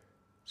må.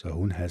 Så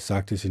hun havde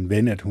sagt til sin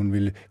ven, at hun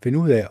ville finde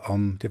ud af,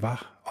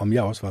 om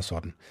jeg også var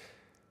sådan.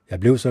 Jeg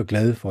blev så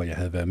glad for, at jeg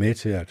havde været med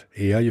til at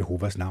ære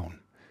Jehovas navn.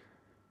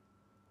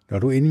 Når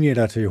du indvier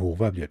dig til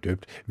Jehova og bliver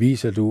døbt,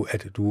 viser du,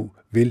 at du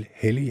vil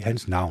hellige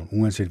hans navn,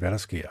 uanset hvad der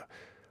sker.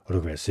 Og du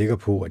kan være sikker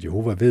på, at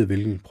Jehova ved,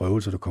 hvilken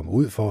prøvelse du kommer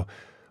ud for,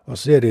 og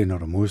ser det, når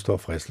du modstår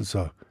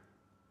fristelser.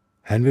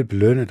 Han vil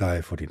belønne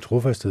dig for din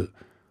trofasthed,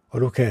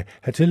 og du kan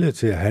have tillid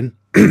til, at han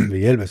ved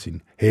hjælp af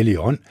sin hellige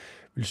ånd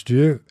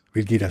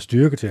vil give dig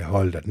styrke til at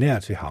holde dig nær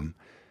til ham.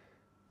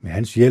 Med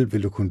hans hjælp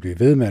vil du kunne blive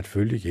ved med at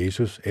følge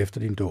Jesus efter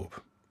din dåb.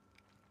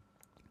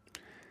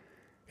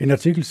 En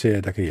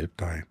artikelserie, der kan hjælpe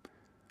dig.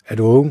 Er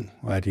du ung,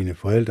 og er dine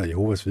forældre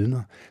Jehovas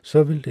vidner,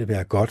 så vil det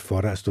være godt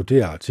for dig at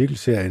studere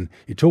artikelserien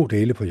i 2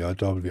 dele på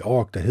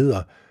JW.org, der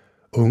hedder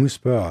Unge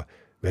spørger,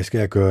 hvad skal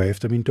jeg gøre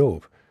efter min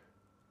dåb?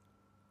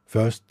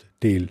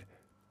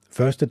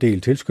 Første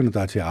del tilskynder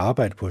dig til at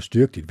arbejde på at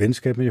styrke dit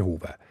venskab med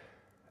Jehova.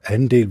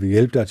 Anden del vil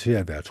hjælpe dig til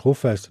at være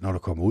trofast, når du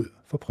kommer ud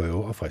for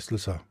prøver og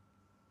fristelser.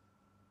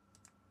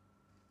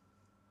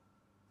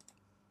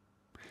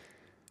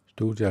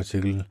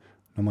 Studieartikel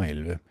nummer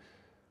 11.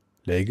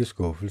 Lad ikke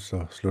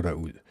skuffelser slå dig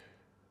ud.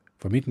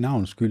 For mit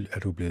navns skyld er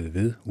du blevet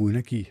ved, uden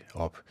at give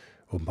op.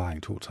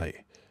 Åbenbaring 2:3.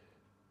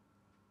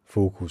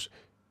 Fokus.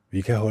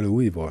 Vi kan holde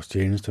ud i vores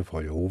tjeneste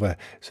for Jehova,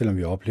 selvom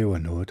vi oplever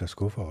noget, der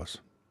skuffer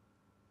os.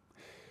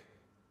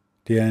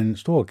 Det er en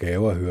stor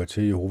gave at høre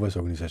til Jehovas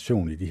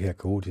organisation i de her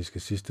kaotiske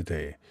sidste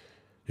dage.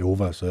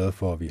 Jehova sørger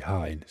for, at vi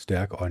har en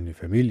stærk åndelig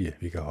familie,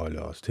 vi kan holde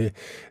os til,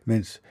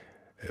 mens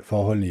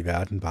forholdene i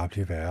verden bare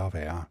bliver værre og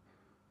værre.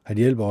 Han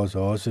hjælper os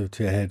også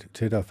til at have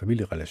tættere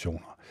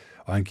familierelationer,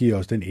 og han giver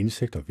os den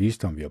indsigt og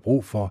visdom, vi har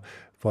brug for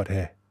at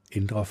have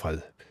indre fred.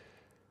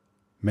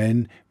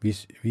 Men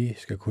hvis vi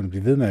skal kunne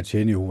blive ved med at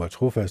tjene Jehova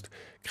trofast,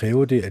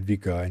 kræver det, at vi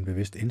gør en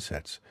bevidst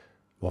indsats.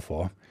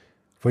 Hvorfor?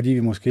 Fordi vi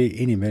måske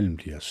indimellem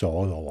bliver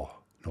såret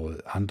over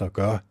noget andre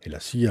gør eller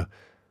siger.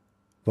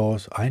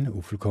 Vores egne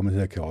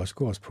ufuldkommenheder kan også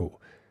gå os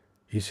på,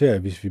 især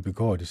hvis vi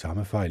begår de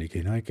samme fejl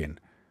igen og igen.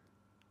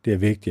 Det er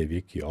vigtigt, at vi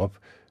ikke giver op.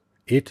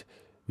 1.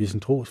 Hvis en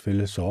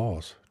trosfælle sårer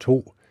os.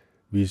 2.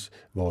 Hvis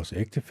vores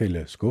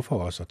ægtefælle skuffer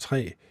os. Og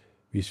 3.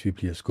 Hvis vi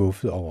bliver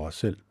skuffet over os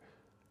selv.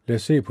 Lad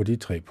os se på de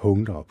 3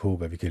 punkter og på,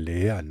 hvad vi kan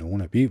lære af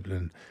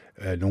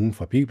nogen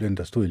fra Bibelen,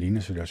 der stod i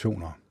lignende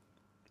situationer.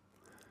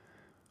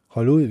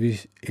 Hold ud,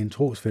 hvis en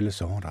trosfælle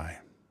sårer dig.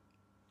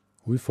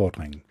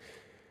 Udfordringen.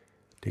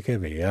 Det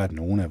kan være, at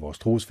nogle af vores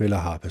trosfæller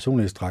har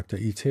personlighedstrakter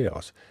i til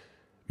os.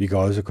 Vi kan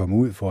også komme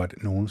ud for, at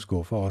nogen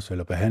skuffer os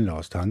eller behandler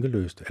os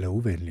tankeløst eller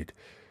uvenligt.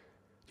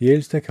 De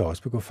ældste kan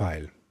også begå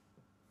fejl.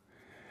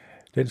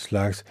 Den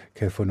slags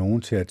kan få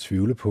nogen til at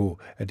tvivle på,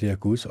 at det er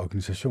Guds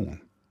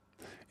organisation.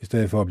 I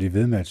stedet for at blive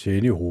ved med at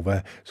tjene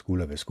Jehova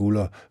skulder ved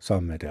skulder,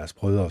 sammen med deres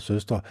brødre og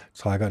søstre,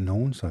 trækker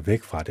nogen sig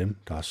væk fra dem,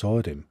 der har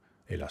såret dem,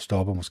 eller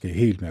stopper måske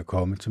helt med at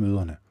komme til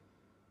møderne.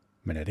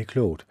 Men er det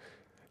klogt?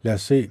 Lad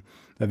os se,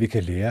 hvad vi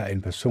kan lære af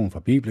en person fra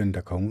Bibelen,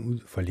 der kommer ud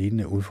for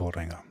lignende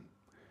udfordringer.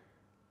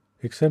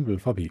 Eksempel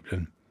fra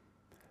Bibelen.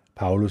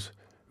 Paulus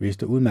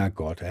vidste udmærket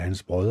godt, at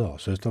hans brødre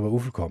og søstre var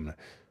ufuldkomne.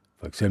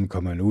 For eksempel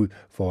kom han ud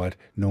for, at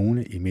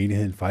nogle i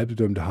menigheden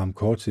fejlbedømte ham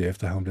kort tid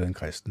efter, han blev en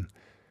kristen.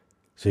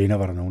 Senere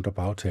var der nogen, der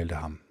bagtalte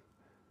ham.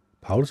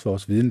 Paulus var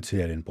også vidne til,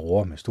 at en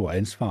bror med stor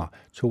ansvar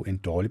tog en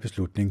dårlig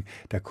beslutning,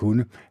 der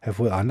kunne have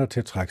fået andre til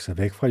at trække sig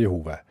væk fra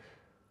Jehova.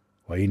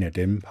 Og en af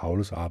dem,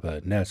 Paulus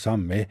arbejdede nært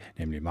sammen med,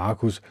 nemlig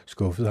Markus,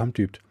 skuffede ham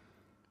dybt.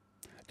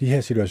 De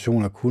her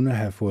situationer kunne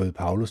have fået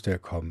Paulus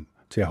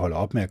til at holde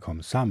op med at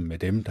komme sammen med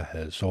dem, der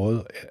havde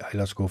såret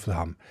eller skuffet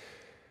ham.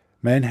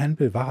 Men han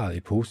bevarede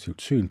et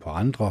positivt syn på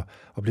andre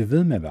og blev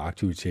ved med at være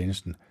aktiv i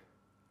tjenesten.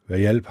 Hvad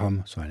hjalp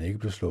ham, så han ikke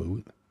blev slået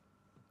ud?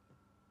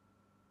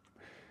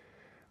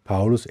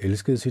 Paulus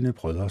elskede sine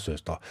brødre og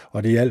søstre,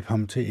 og det hjalp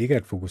ham til ikke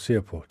at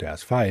fokusere på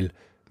deres fejl,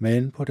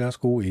 men på deres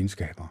gode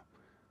egenskaber.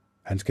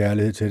 Hans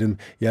kærlighed til dem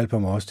hjalp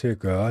ham også til at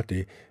gøre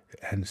det,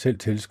 han selv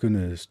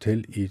tilskyndedes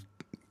til i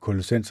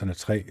Kolossenserne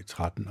 3,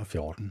 13 og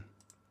 14.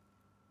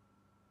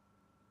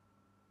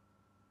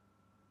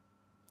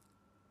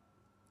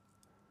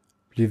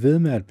 Bliv ved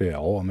med at bære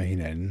over med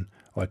hinanden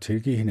og at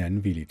tilgive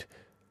hinanden villigt,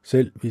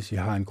 selv hvis I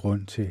har en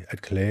grund til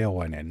at klage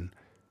over hinanden.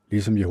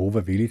 Ligesom Jehova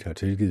villigt har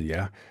tilgivet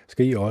jer,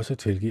 skal I også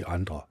tilgive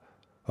andre.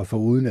 Og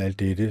foruden alt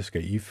dette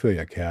skal I føre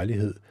jer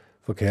kærlighed,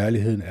 for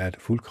kærligheden er et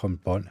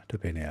fuldkomment bånd, der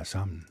binder jer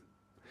sammen.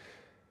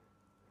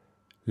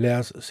 Lad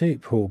os se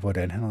på,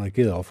 hvordan han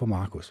reagerede over for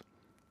Markus.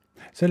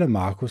 Selvom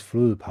Markus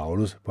forlod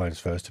Paulus på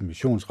hans første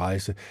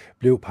missionsrejse,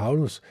 blev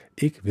Paulus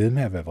ikke ved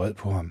med at være vred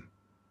på ham.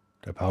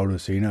 Da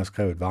Paulus senere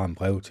skrev et varmt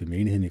brev til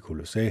menigheden i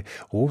Kolossæ,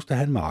 roste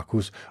han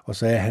Markus og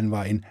sagde, at han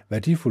var en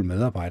værdifuld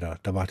medarbejder,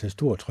 der var til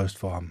stor trøst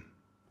for ham.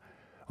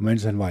 Og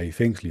mens han var i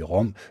fængsel i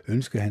Rom,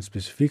 ønskede han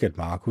specifikt, at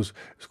Markus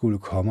skulle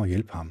komme og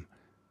hjælpe ham.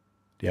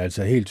 Det er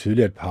altså helt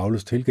tydeligt, at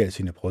Paulus tilgav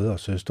sine brødre og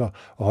søstre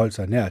og holdt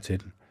sig nær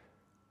til dem.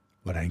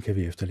 Hvordan kan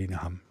vi efterligne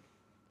ham?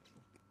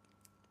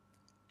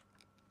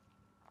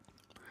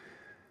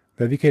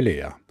 Hvad vi kan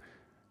lære.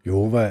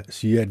 Jehova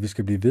siger, at vi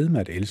skal blive ved med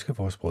at elske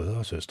vores brødre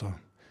og søstre.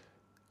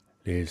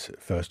 Læs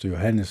 1.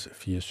 Johannes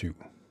 4:7.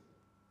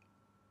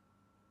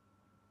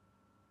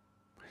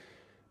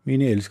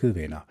 Mine elskede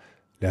venner,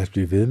 lad os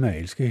blive ved med at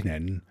elske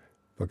hinanden,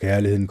 for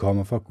kærligheden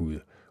kommer fra Gud,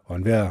 og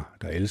enhver,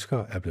 der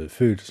elsker, er blevet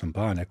født som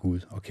barn af Gud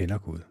og kender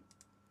Gud.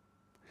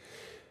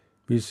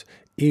 Hvis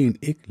en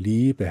ikke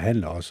lige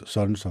behandler os,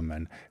 sådan som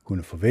man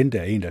kunne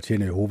forvente af en, der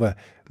tjener Jehova,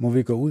 må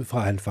vi gå ud fra,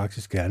 at han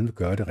faktisk gerne vil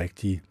gøre det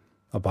rigtige,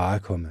 og bare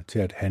komme til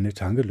at handle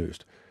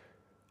tankeløst.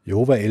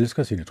 Jehova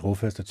elsker sine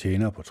trofaste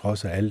tjenere på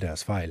trods af alle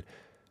deres fejl.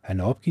 Han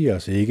opgiver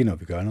os ikke, når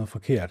vi gør noget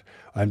forkert,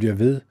 og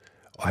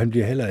han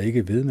bliver heller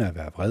ikke ved med at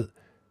være vred.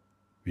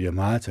 Vi er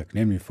meget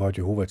taknemmelige for, at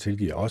Jehova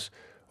tilgiver os,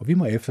 og vi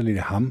må efterligne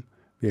ham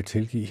ved at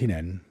tilgive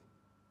hinanden.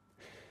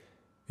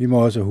 Vi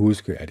må også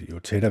huske, at jo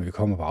tættere vi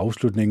kommer på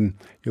afslutningen,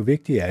 jo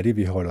vigtigere er det, at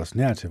vi holder os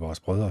nær til vores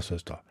brødre og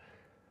søstre.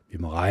 Vi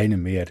må regne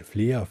med, at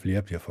flere og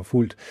flere bliver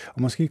forfulgt,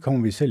 og måske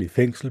kommer vi selv i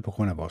fængsel på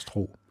grund af vores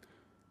tro.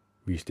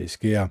 Hvis det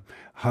sker,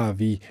 har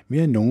vi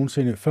mere end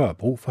nogensinde før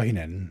brug for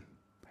hinanden.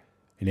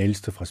 En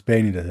ældste fra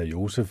Spanien, der hedder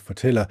Josef,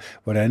 fortæller,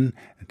 hvordan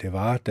det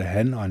var, da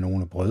han og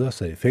nogle brødre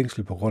sad i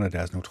fængsel på grund af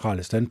deres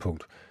neutrale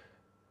standpunkt.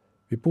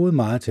 Vi boede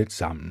meget tæt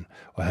sammen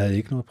og havde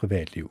ikke noget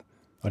privatliv.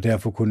 og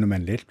derfor kunne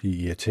man let blive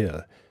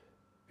irriteret.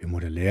 Vi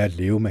måtte lære at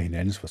leve med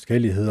hinandens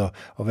forskelligheder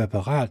og være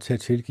parat til at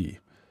tilgive.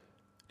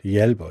 Det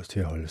hjalp os til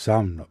at holde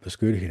sammen og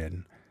beskytte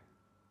hinanden.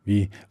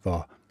 Vi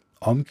var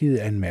omgivet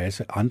af en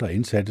masse andre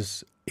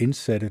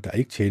indsatte, der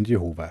ikke tjente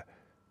Jehova.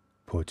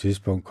 På et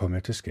tidspunkt kom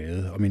jeg til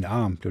skade, og min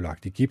arm blev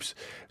lagt i gips,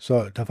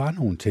 så der var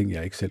nogle ting,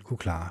 jeg ikke selv kunne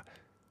klare.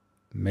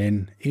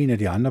 Men en af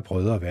de andre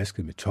brødre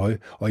vaskede mit tøj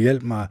og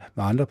hjalp mig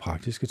med andre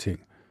praktiske ting.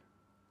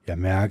 Jeg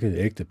mærkede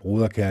ægte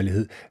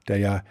broderkærlighed, da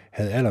jeg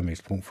havde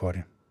allermest brug for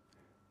det.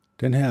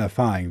 Den her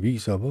erfaring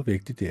viser, hvor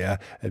vigtigt det er,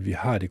 at vi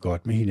har det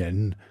godt med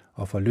hinanden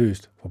og får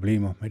løst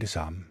problemer med det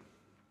samme.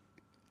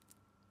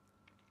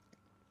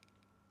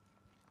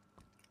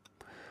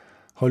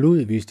 Hold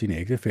ud, hvis din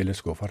ægtefælle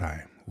skuffer dig.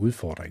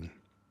 Udfordringen.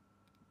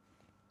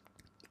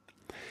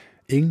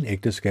 Ingen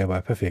ægteskaber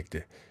er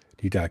perfekte.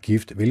 De, der er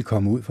gift, vil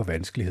komme ud for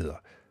vanskeligheder.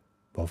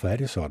 Hvorfor er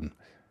det sådan?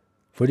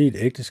 Fordi et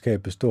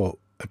ægteskab består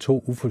af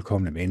to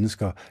ufuldkomne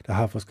mennesker, der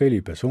har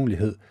forskellige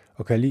personlighed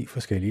og kan lide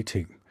forskellige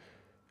ting.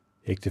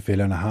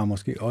 Ægtefællerne har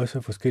måske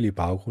også forskellige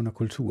baggrunde og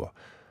kultur,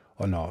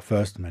 og når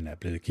først man er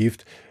blevet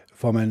gift,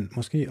 får man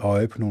måske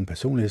øje på nogle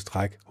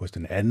personlighedstræk hos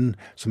den anden,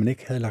 som man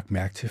ikke havde lagt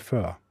mærke til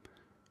før.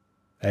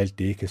 Alt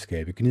det kan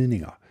skabe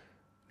gnidninger.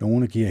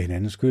 Nogle giver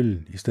hinanden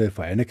skylden, i stedet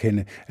for at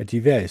anerkende, at de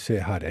hver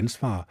især har et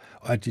ansvar,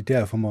 og at de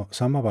derfor må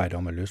samarbejde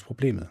om at løse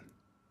problemet.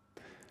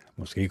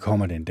 Måske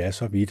kommer det endda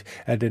så vidt,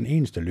 at den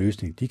eneste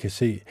løsning, de kan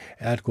se,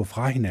 er at gå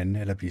fra hinanden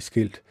eller blive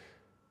skilt.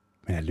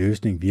 Men er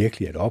løsningen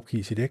virkelig at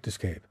opgive sit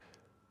ægteskab?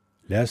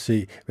 Lad os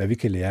se, hvad vi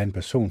kan lære af en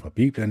person fra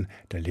Bibelen,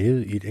 der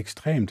levede i et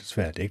ekstremt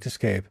svært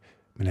ægteskab,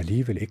 men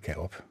alligevel ikke gav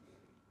op.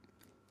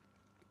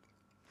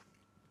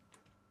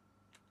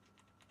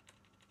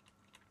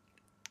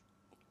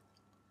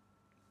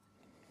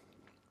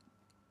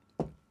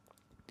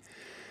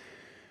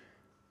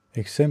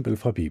 Eksempel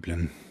fra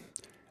Bibelen.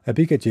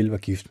 Abigail var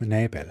gift med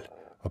Nabal,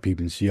 og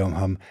Bibelen siger om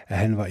ham, at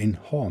han var en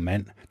hård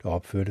mand, der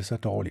opførte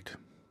sig dårligt.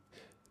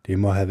 Det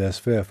må have været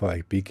svært for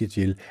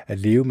Abigail at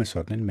leve med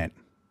sådan en mand.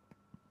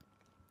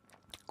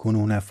 Kunne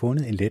hun have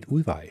fundet en let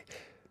udvej?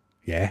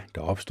 Ja,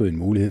 der opstod en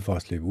mulighed for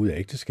at slippe ud af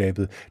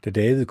ægteskabet, da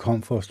David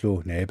kom for at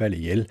slå Nabal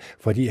ihjel,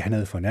 fordi han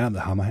havde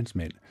fornærmet ham og hans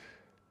mænd.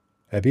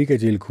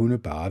 Abigail kunne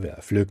bare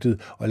være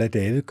flygtet og lade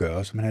David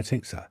gøre, som han havde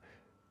tænkt sig.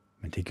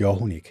 Men det gjorde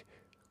hun ikke.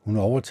 Hun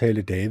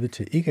overtalte David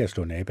til ikke at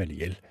slå Nabal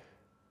ihjel.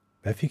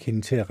 Hvad fik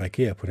hende til at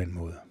reagere på den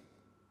måde?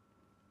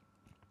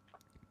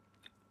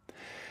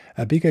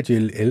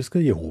 Abigail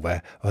elskede Jehova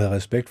og havde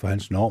respekt for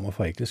hans normer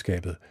for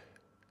ægteskabet.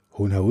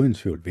 Hun har uden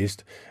tvivl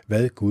vidst,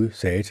 hvad Gud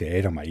sagde til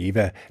Adam og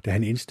Eva, da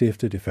han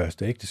indstiftede det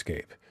første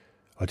ægteskab.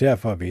 Og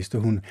derfor vidste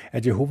hun,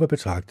 at Jehova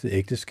betragtede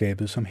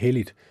ægteskabet som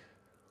helligt.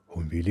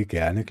 Hun ville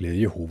gerne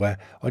glæde Jehova,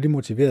 og det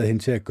motiverede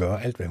hende til at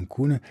gøre alt, hvad hun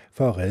kunne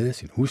for at redde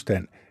sin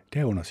husstand,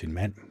 derunder sin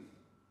mand.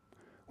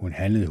 Hun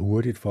handlede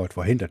hurtigt for at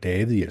forhindre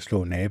David i at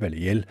slå Nabal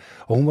ihjel,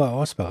 og hun var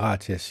også parat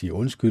til at sige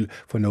undskyld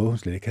for noget, hun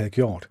slet ikke havde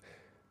gjort.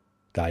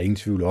 Der er ingen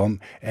tvivl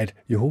om, at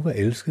Jehova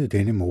elskede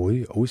denne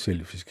modige og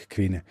uselviske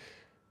kvinde.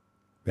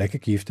 Hvad kan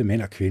gifte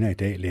mænd og kvinder i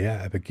dag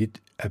lære af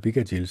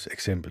Abigails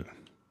eksempel?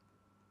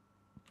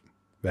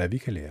 Hvad vi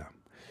kan lære?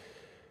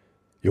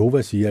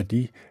 Jehova siger, at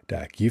de, der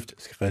er gift,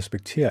 skal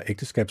respektere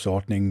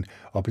ægteskabsordningen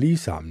og blive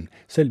sammen,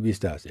 selv hvis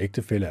deres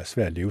ægtefælle er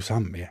svært at leve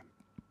sammen med.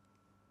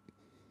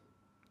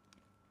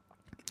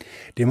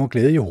 Det må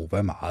glæde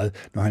Jehova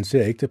meget, når han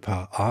ser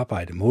ægtepar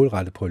arbejde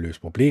målrettet på at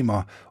løse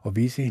problemer og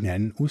vise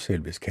hinanden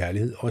uselvisk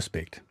kærlighed og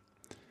respekt.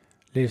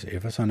 Læs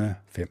Efeserne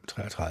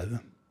 5:33.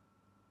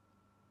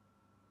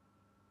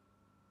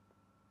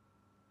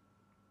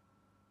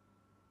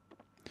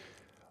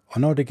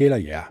 Og når det gælder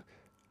jer,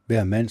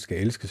 hver mand skal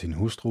elske sin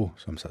hustru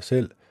som sig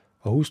selv,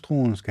 og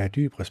hustruen skal have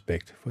dyb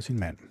respekt for sin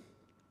mand.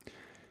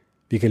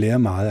 Vi kan lære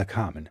meget af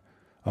Carmen.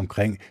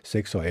 Omkring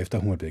 6 år efter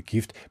hun var blevet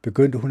gift,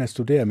 begyndte hun at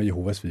studere med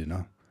Jehovas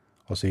vidner,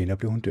 og senere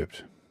blev hun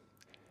døbt.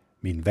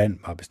 Min mand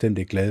var bestemt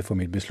ikke glad for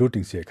min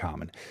beslutning, siger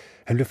Carmen.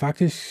 Han blev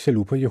faktisk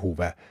jaloux på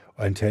Jehova,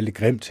 og han talte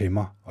grimt til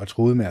mig og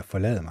truede med at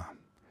forlade mig.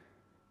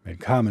 Men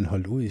Carmen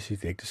holdt ud i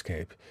sit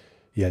ægteskab.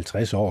 I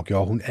 50 år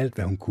gjorde hun alt,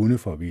 hvad hun kunne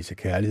for at vise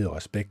kærlighed og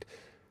respekt.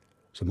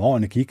 Som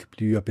årene gik,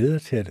 blev jeg bedre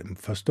til at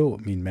forstå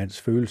min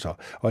mands følelser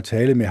og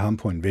tale med ham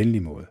på en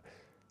venlig måde.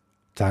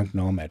 Tanken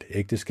om, at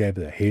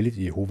ægteskabet er helligt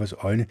i Jehovas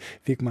øjne,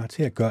 fik mig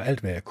til at gøre alt,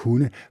 hvad jeg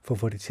kunne for at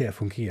få det til at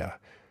fungere.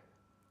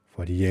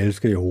 Fordi jeg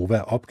elsker Jehova,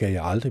 opgav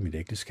jeg aldrig mit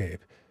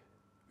ægteskab.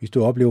 Hvis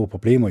du oplever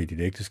problemer i dit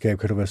ægteskab,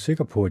 kan du være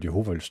sikker på, at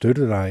Jehova vil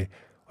støtte dig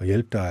og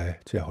hjælpe dig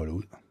til at holde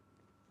ud.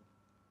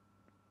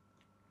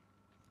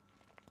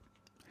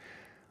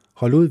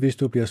 Hold ud, hvis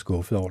du bliver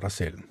skuffet over dig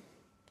selv.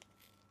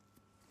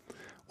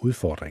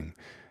 Udfordringen.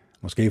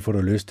 Måske får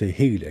du lyst til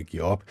helt at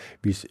give op,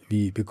 hvis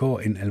vi begår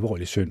en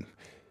alvorlig synd.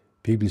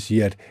 Bibelen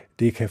siger, at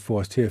det kan få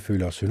os til at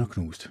føle os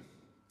synderknust.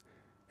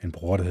 En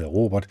bror, der hedder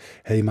Robert,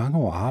 havde i mange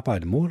år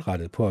arbejdet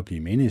målrettet på at blive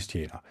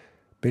menighedstjener,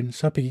 men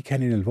så begik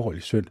han en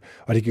alvorlig synd,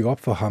 og det gik op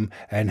for ham,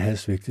 at han havde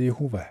svigtet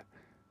Jehova.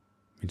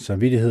 Min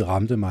samvittighed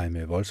ramte mig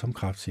med voldsom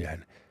kraft, siger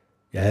han.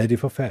 Jeg havde det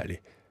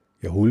forfærdeligt.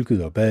 Jeg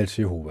hulkede og bad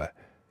til Jehova.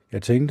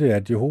 Jeg tænkte,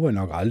 at Jehova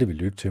nok aldrig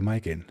ville lytte til mig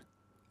igen.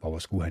 Hvorfor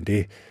skulle han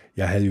det?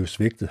 Jeg havde jo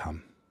svigtet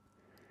ham.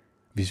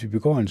 Hvis vi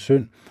begår en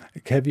synd,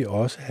 kan vi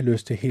også have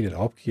lyst til helt at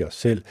opgive os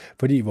selv,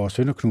 fordi vores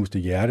sønderknuste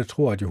hjerte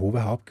tror, at Jehova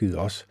har opgivet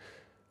os.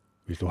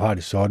 Hvis du har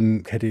det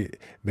sådan, kan det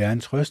være en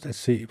trøst at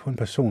se på en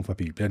person fra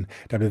Bibelen,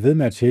 der blev ved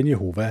med at tjene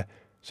Jehova,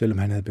 selvom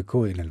han havde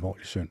begået en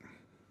alvorlig synd.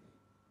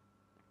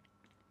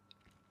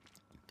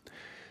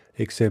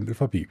 Eksempel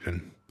fra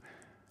Bibelen.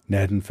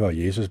 Natten før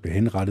Jesus blev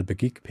henrettet,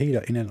 begik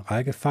Peter en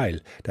række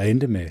fejl, der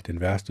endte med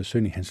den værste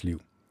synd i hans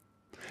liv.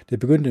 Det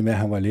begyndte med, at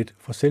han var lidt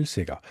for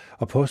selvsikker,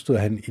 og påstod,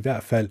 at han i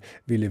hvert fald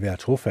ville være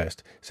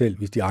trofast, selv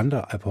hvis de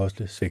andre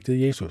apostle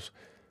svigtede Jesus.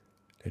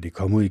 Da de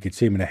kom ud i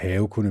Getsemane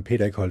have, kunne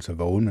Peter ikke holde sig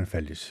vågen, men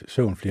faldt i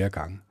søvn flere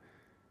gange.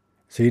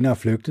 Senere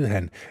flygtede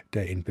han,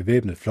 da en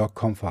bevæbnet flok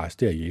kom for at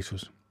arrestere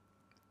Jesus.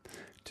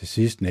 Til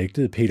sidst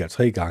nægtede Peter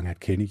 3 gange at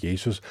kende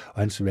Jesus,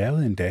 og han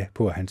sværgede endda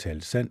på, at han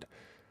talte sandt.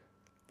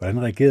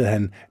 Hvordan reagerede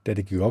han, da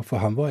det gik op for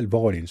ham, hvor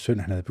alvorlig en synd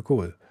han havde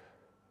begået?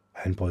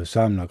 Han brød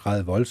sammen og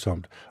græd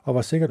voldsomt, og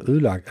var sikkert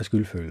ødelagt af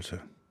skyldfølelse.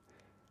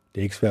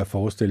 Det er ikke svært at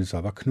forestille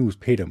sig, hvor knust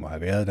Peter må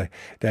have været,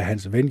 da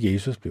hans ven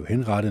Jesus blev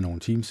henrettet nogle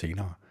timer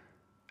senere.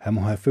 Han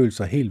må have følt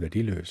sig helt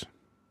værdiløs.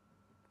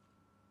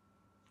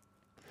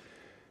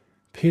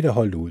 Peter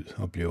holdt ud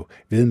og blev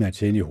ved med at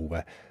tjene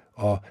Jehova,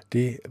 og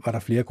det var der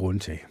flere grunde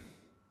til.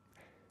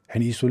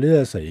 Han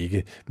isolerede sig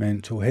ikke,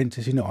 men tog hen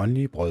til sine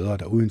åndelige brødre,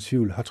 der uden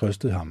tvivl har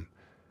trøstet ham.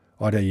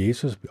 Og da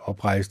Jesus blev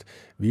oprejst,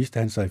 viste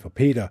han sig for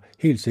Peter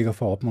helt sikker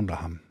for at opmuntre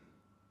ham.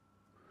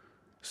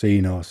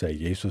 Senere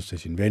sagde Jesus til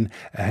sin ven,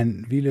 at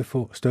han ville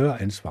få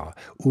større ansvar,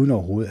 uden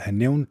overhovedet at han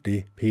nævnte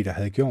det, Peter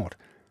havde gjort.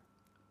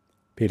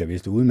 Peter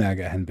vidste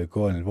udmærket, at han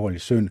begået en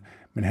alvorlig synd,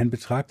 men han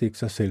betragtede ikke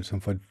sig selv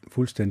som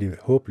fuldstændig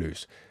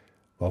håbløs.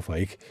 Hvorfor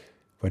ikke?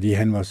 Fordi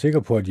han var sikker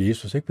på, at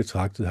Jesus ikke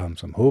betragtede ham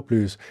som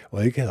håbløs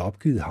og ikke havde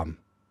opgivet ham.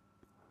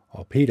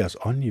 Og Peters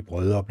åndelige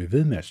brødre blev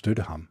ved med at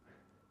støtte ham.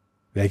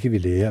 Hvad kan vi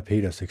lære af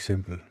Peters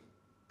eksempel?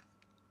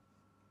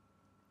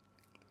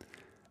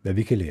 Hvad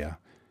vi kan lære?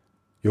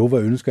 Jehova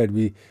ønsker, at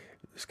vi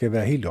skal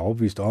være helt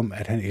overbevist om,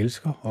 at han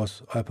elsker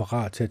os og er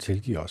parat til at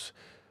tilgive os.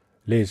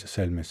 Læs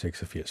salme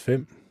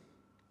 86:5.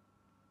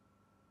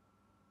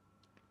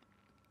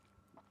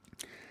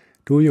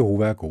 Du,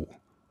 Jehova, er god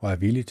og er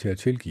villig til at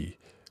tilgive.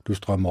 Du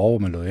strømmer over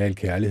med loyal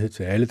kærlighed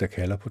til alle, der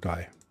kalder på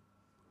dig.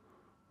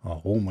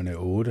 Og Romerne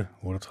 8,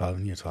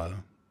 38-39.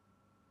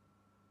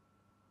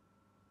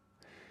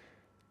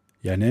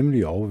 Jeg er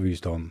nemlig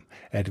overbevist om,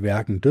 at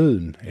hverken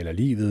døden eller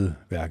livet,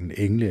 hverken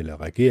engle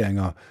eller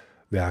regeringer,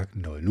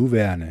 hverken noget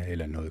nuværende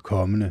eller noget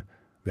kommende,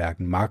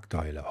 hverken magter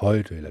eller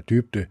højde eller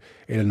dybde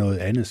eller noget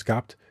andet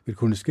skabt, vil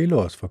kunne skille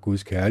os fra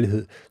Guds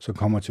kærlighed, som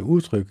kommer til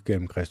udtryk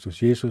gennem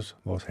Kristus Jesus,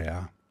 vores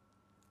Herre.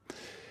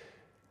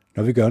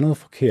 Når vi gør noget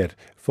forkert,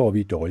 får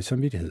vi dårlig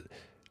samvittighed.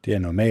 Det er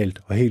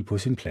normalt og helt på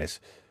sin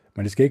plads,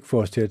 men det skal ikke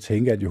få os til at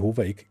tænke, at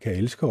Jehova ikke kan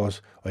elske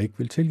os og ikke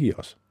vil tilgive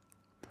os.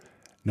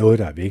 Noget,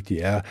 der er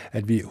vigtigt, er,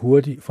 at vi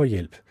hurtigt får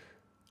hjælp.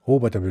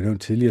 Robert, der blev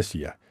nævnt tidligere,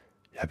 siger,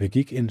 jeg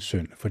begik en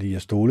synd, fordi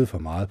jeg stolede for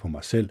meget på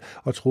mig selv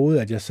og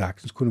troede, at jeg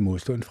sagtens kunne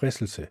modstå en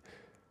fristelse.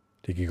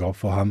 Det gik op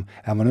for ham,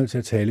 at han var nødt til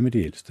at tale med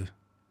de ældste.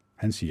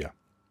 Han siger,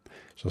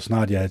 så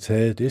snart jeg havde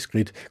taget det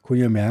skridt, kunne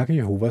jeg mærke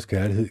Jehovas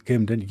kærlighed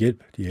gennem den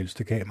hjælp, de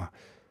ældste gav mig.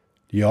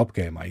 De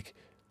opgav mig ikke.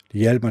 De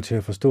hjalp mig til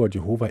at forstå, at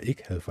Jehova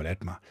ikke havde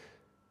forladt mig.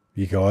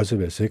 Vi kan også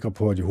være sikre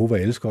på, at Jehova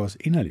elsker os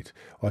inderligt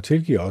og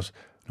tilgiver os,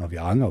 når vi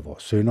angrer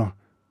vores synder,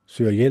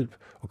 søger hjælp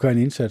og gør en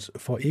indsats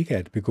for ikke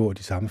at begå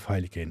de samme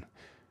fejl igen.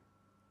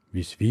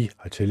 Hvis vi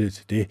har tillid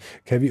til det,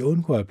 kan vi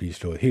undgå at blive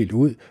slået helt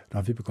ud,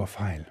 når vi begår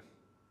fejl.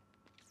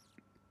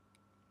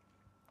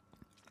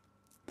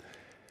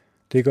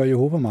 Det gør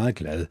Jehova meget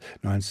glad,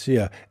 når han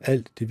ser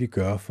alt det, vi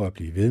gør for at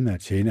blive ved med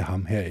at tjene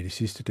ham her i de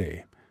sidste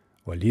dage,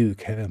 hvor livet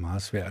kan være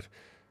meget svært.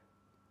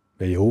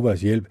 Med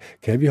Jehovas hjælp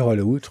kan vi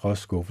holde ud trods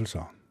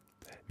skuffelser.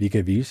 Vi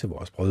kan vise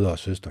vores brødre og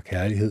søstre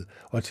kærlighed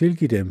og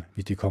tilgive dem,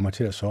 hvis de kommer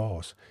til at såre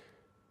os.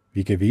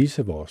 Vi kan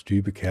vise vores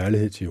dybe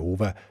kærlighed til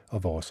Jehova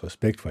og vores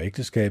respekt for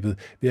ægteskabet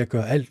ved at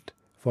gøre alt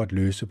for at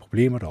løse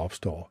problemer, der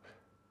opstår.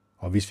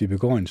 Og hvis vi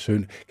begår en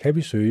synd, kan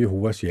vi søge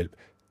Jehovas hjælp,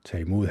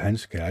 tage imod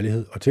hans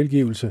kærlighed og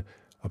tilgivelse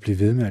og blive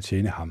ved med at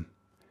tjene ham.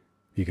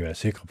 Vi kan være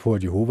sikre på,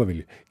 at Jehova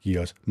vil give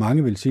os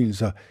mange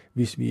velsignelser,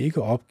 hvis vi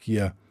ikke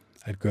opgiver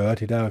at gøre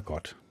det, der er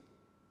godt.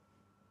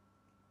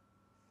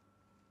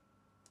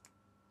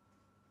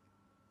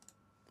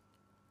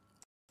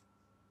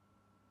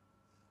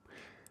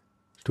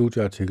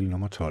 Studieartikel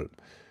nummer 12.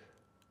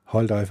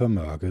 Hold dig fra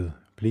mørket,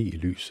 bliv i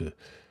lyset.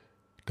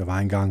 Der var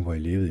en gang, hvor I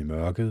levede i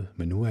mørket,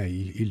 men nu er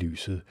I i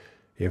lyset.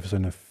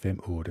 Efeserne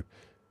 5:8.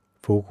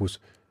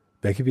 Fokus.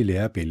 Hvad kan vi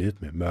lære af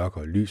billedet med mørke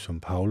og lys, som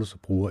Paulus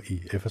bruger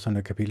i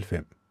Efeserne kapitel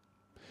 5?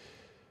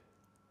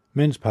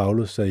 Mens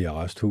Paulus sad i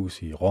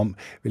arresthus i Rom,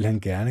 ville han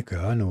gerne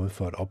gøre noget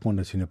for at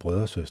opmuntre sine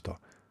brødre og søstre.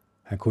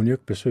 Han kunne jo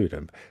ikke besøge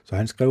dem, så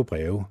han skrev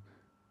breve.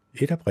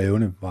 Et af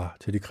brevene var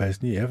til de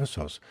kristne i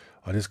Efesos,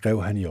 og det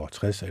skrev han i år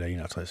 60 eller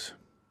 61.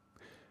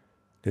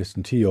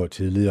 Næsten 10 år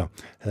tidligere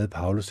havde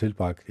Paulus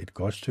tilbragt et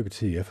godt stykke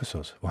tid i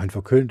Efesos, hvor han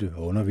forkyndte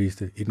og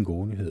underviste i den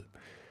gode nyhed.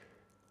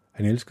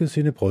 Han elskede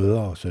sine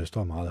brødre og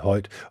søstre meget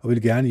højt, og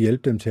ville gerne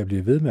hjælpe dem til at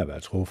blive ved med at være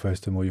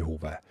trofaste mod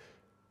Jehova.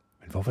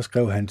 Men hvorfor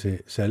skrev han til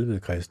salvede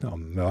kristne om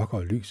mørke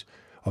og lys,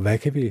 og hvad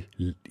kan vi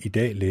i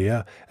dag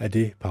lære af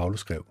det, Paulus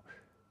skrev?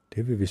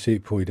 Det vil vi se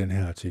på i den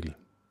her artikel.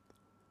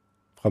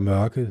 Fra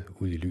mørket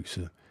ud i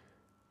lyset.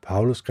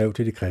 Paulus skrev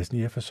til de kristne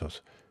i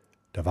Efesos.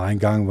 Der var en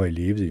gang, hvor I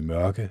levede i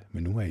mørke,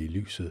 men nu er I i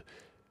lyset.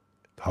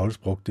 Paulus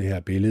brugte det her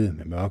billede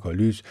med mørke og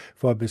lys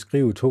for at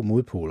beskrive to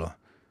modpoler.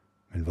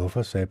 Men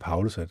hvorfor sagde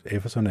Paulus, at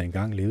efeserne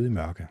engang levede i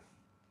mørke?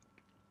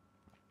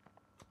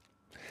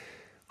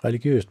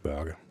 Religiøst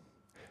mørke.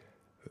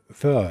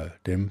 Før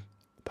dem,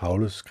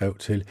 Paulus skrev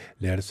til,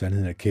 lærte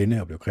sandheden at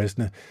kende og blev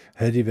kristne,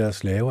 havde de været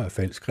slaver af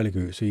falsk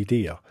religiøse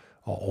idéer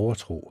og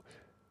overtro.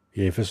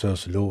 I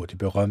Efesos lå det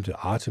berømte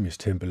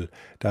Artemis-tempel,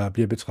 der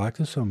bliver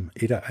betragtet som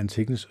et af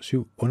antikkens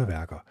 7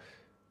 underværker.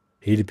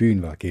 Hele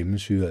byen var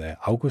gennemsyret af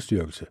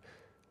afgudstyrkelse.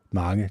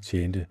 Mange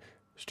tjente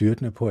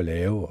styrtende på at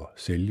lave og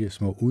sælge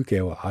små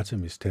udgaver af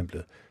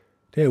Artemis-templet.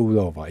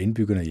 Derudover var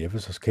indbyggerne i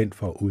Efesos kendt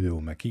for at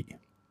udøve magi.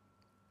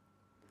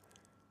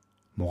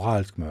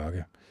 Moralsk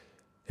mørke.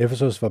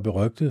 Efesos var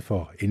berygtet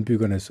for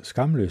indbyggernes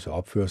skamløse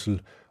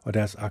opførsel og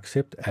deres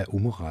accept af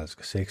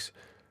umoralsk sex.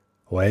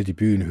 Overalt i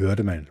byen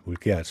hørte man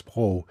vulgært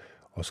sprog,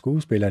 og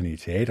skuespillerne i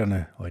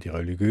teaterne og i de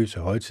religiøse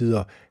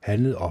højtider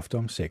handlede ofte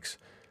om sex.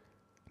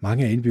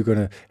 Mange af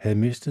indbyggerne havde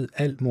mistet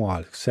alt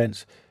moralsk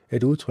sans,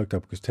 et udtryk,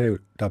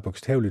 der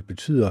bogstaveligt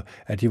betyder,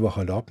 at de var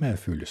holdt op med at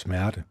føle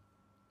smerte.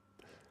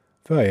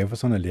 Før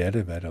efeserne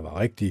lærte, hvad der var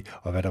rigtigt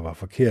og hvad der var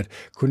forkert,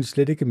 kunne de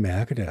slet ikke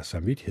mærke deres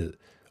samvittighed,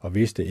 og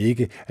vidste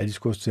ikke, at de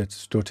skulle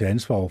stå til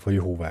ansvar for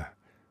Jehova.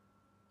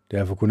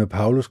 Derfor kunne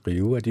Paulus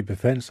skrive, at de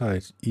befandt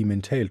sig i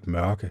mentalt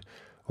mørke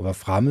og var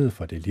fremmede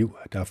for det liv,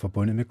 der er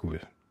forbundet med Gud.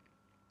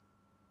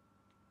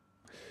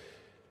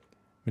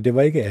 Men det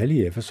var ikke alle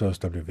i Efesos,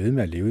 der blev ved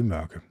med at leve i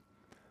mørke.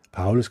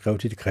 Paulus skrev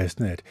til de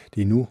kristne, at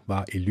de nu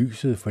var i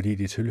lyset, fordi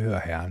de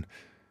tilhører Herren.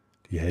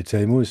 De havde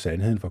taget imod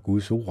sandheden fra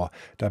Guds ord,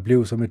 der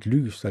blev som et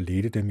lys, der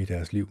ledte dem i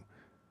deres liv.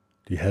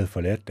 De havde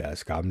forladt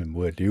deres gamle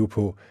måde at leve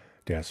på,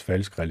 deres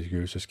falsk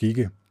religiøse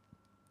skikke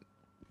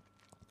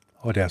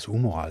og deres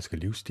umoralske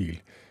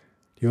livsstil.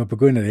 De var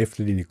begyndt at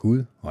efterligne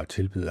Gud og at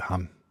tilbede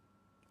ham.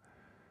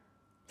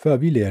 Før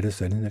vi lærte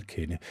sandheden at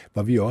kende,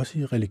 var vi også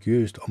i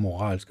religiøst og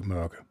moralsk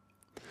mørke.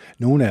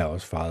 Nogle af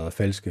os fejrede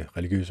falske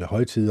religiøse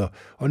højtider,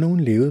 og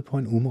nogle levede på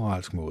en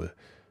umoralsk måde.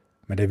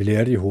 Men da vi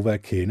lærte Jehova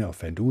at kende og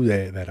fandt ud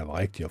af, hvad der var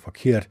rigtigt og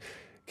forkert,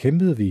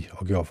 kæmpede vi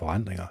og gjorde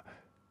forandringer.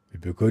 Vi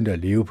begyndte at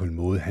leve på en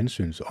måde, han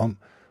synes om,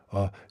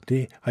 og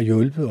det har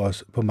hjulpet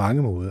os på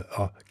mange måder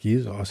og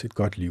givet os et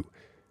godt liv.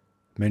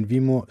 Men vi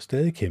må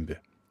stadig kæmpe.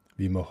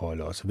 Vi må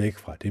holde os væk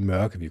fra det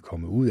mørke, vi er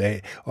kommet ud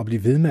af, og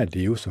blive ved med at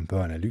leve som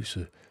børn af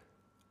lyset.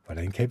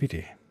 Hvordan kan vi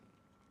det?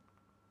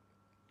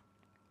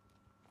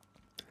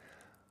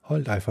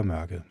 Hold dig fra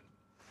mørket.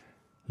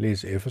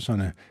 Læs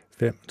Efeserne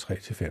 5,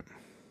 3-5.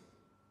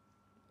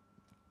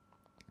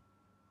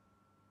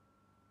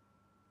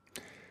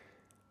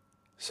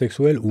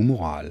 Seksuel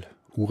umoral,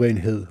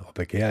 urenhed og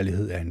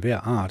begærlighed af enhver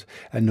art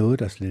er noget,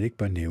 der slet ikke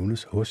bør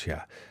nævnes hos jer,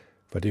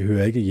 for det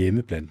hører ikke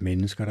hjemme blandt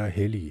mennesker, der er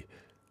hellige.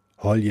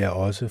 Hold jer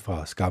også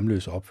fra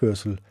skamløs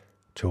opførsel,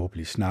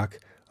 tåbelig snak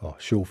og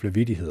sjofle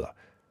vittigheder,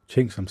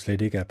 ting som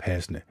slet ikke er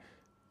passende.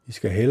 I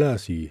skal hellere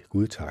sige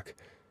Gud tak.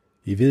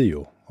 I ved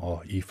jo,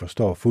 og I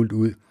forstår fuldt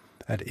ud,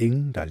 at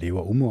ingen, der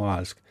lever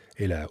umoralsk,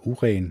 eller er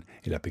uren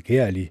eller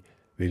begærlig,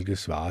 hvilket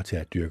svarer til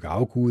at dyrke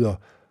afguder,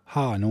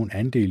 har nogen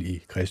andel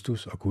i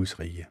Kristus og Guds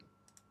rige.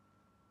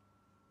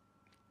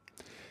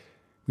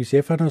 Hvis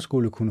eferne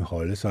skulle kunne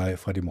holde sig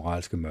fra det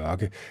moralske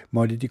mørke,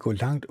 måtte de gå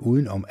langt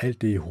uden om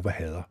alt det, Jehova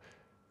hader.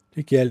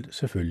 Det gjaldt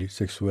selvfølgelig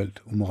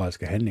seksuelt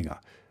umoralske handlinger,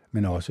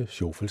 men også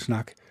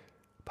sjofelsnak.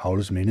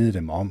 Paulus mindede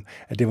dem om,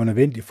 at det var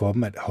nødvendigt for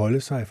dem at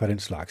holde sig fra den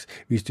slags,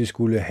 hvis de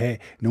skulle have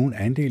nogen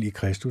andel i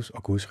Kristus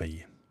og Guds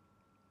rige.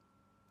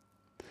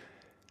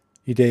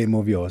 I dag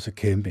må vi også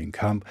kæmpe en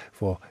kamp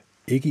for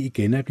ikke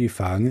igen at blive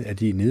fanget af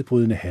de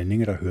nedbrydende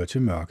handlinger, der hører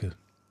til mørket.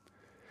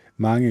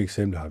 Mange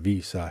eksempler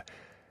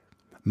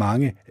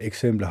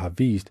har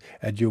vist,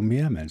 at jo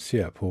mere man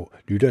ser på,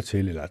 lytter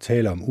til eller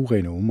taler om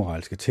urene og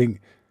umoralske ting,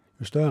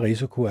 jo større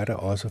risiko er der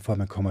også for, at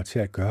man kommer til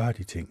at gøre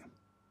de ting.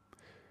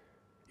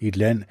 I et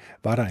land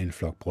var der en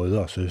flok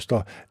brødre og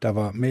søstre, der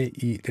var med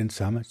i den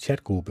samme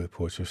chatgruppe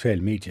på et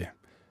socialt medie.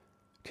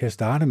 Til at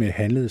starte med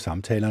handlede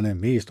samtalerne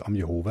mest om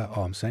Jehova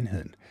og om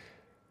sandheden.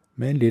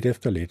 Men lidt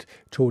efter lidt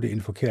tog det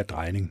en forkert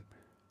drejning.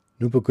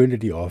 Nu begyndte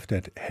de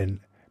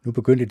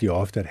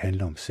ofte at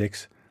handle om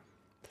sex.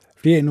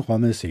 Flere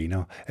indrømmede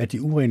senere, at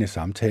de urene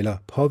samtaler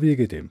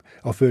påvirkede dem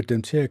og førte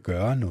dem til at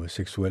gøre noget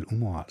seksuelt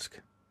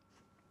umoralsk.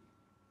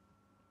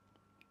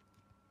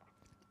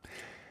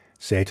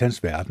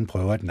 Satans verden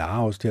prøver at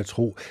narre os til at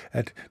tro,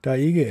 at der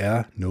ikke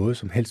er noget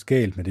som helst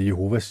galt med det,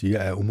 Jehova siger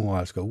er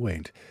umoralsk og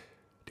urent.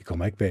 Det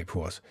kommer ikke bag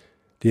på os.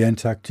 Det er en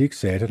taktik,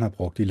 Satan har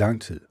brugt i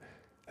lang tid.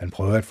 Han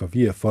prøver at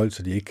forvirre folk,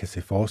 så de ikke kan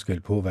se forskel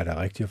på, hvad der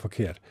er rigtigt og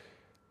forkert.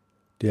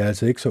 Det er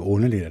altså ikke så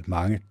underligt, at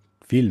mange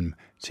film,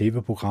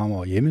 tv-programmer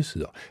og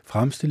hjemmesider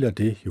fremstiller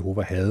det,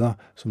 Jehova hader,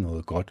 som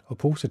noget godt og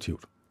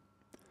positivt.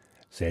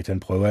 Satan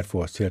prøver at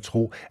få os til at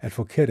tro, at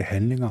forkerte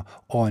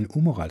handlinger og en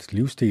umoralsk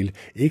livsstil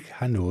ikke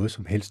har noget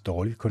som helst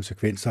dårlige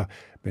konsekvenser,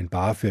 men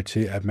bare fører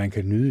til, at man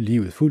kan nyde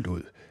livet fuldt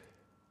ud.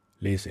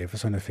 Læs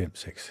Efeserne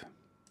 5:6.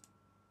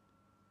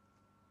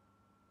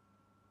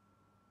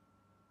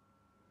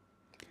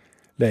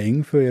 Lad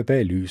ingen føre jer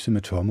bag lyset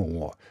med tomme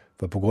ord,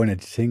 for på grund af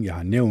de ting, jeg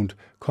har nævnt,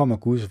 kommer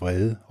Guds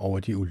vrede over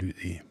de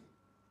ulydige.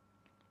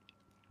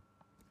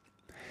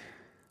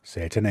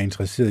 Satan er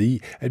interesseret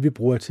i, at vi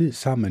bruger tid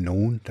sammen med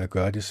nogen, der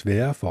gør det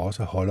sværere for os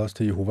at holde os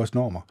til Jehovas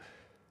normer.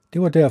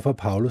 Det var derfor,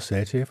 Paulus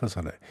sagde til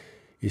Efeserne,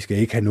 I skal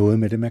ikke have noget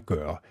med dem at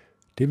gøre.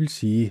 Det vil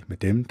sige med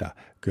dem, der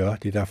gør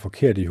det, der er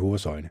forkert i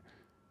Jehovas øjne.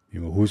 Vi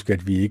må huske,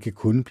 at vi ikke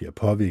kun bliver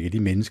påvirket af de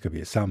mennesker, vi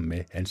er sammen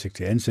med ansigt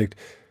til ansigt,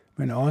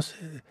 men også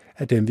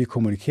af dem, vi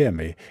kommunikerer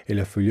med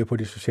eller følger på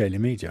de sociale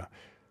medier.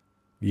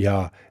 Vi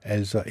har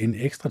altså en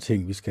ekstra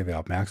ting, vi skal være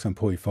opmærksom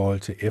på i forhold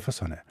til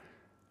Efeserne.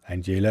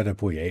 Angela, der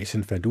bor i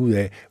Asien, fandt ud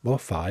af, hvor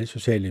farlige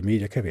sociale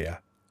medier kan være.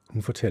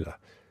 Hun fortæller,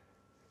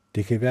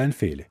 det kan være en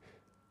fælde.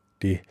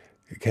 Det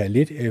kan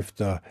lidt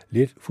efter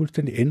lidt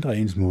fuldstændig ændre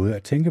ens måde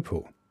at tænke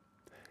på.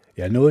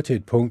 Jeg er nået til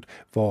et punkt,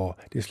 hvor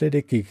det slet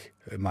ikke gik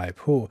mig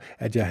på,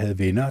 at jeg havde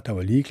venner, der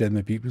var ligeglade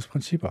med Bibelens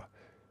principper.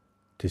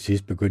 Til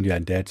sidst begyndte jeg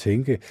endda at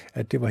tænke,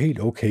 at det var helt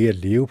okay at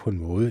leve på en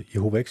måde,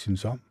 Jehova ikke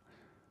synes om.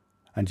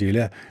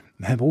 Angela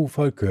havde brug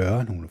for at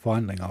gøre nogle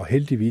forandringer, og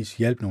heldigvis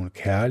hjalp nogle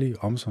kærlige,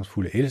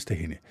 omsorgsfulde ældste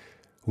hende.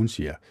 Hun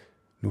siger,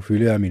 nu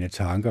fylder jeg mine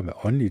tanker med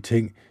åndelige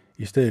ting,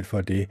 i stedet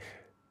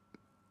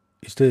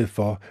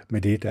for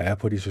med det, der er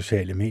på de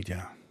sociale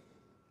medier.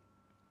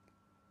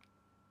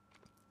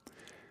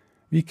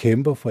 Vi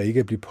kæmper for ikke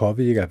at blive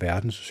påvirket af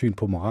verdens syn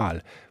på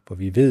moral, for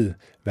vi ved,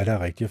 hvad der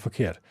er rigtigt og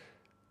forkert.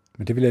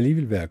 Men det vil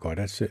alligevel være godt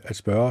at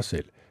spørge os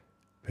selv.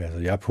 Passer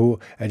jeg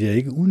på, at jeg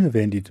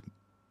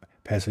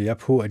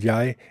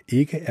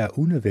ikke er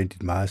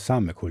unødvendigt meget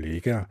sammen med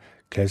kollegaer,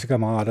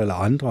 klassekammerater eller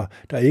andre,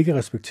 der ikke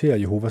respekterer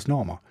Jehovas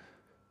normer?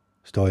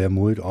 Står jeg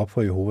modigt op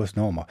for Jehovas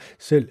normer,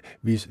 selv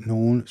hvis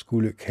nogen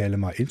skulle kalde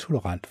mig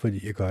intolerant,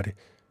 fordi jeg gør det?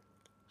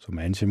 Som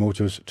 2.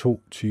 Timotheus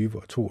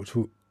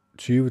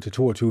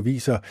 2:20-22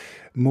 viser,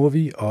 må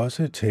vi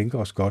også tænke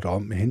os godt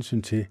om med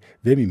hensyn til,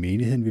 hvem i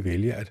menigheden vi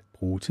vælger at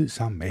bruge tid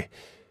sammen med.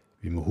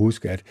 Vi må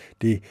huske, at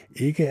det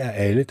ikke er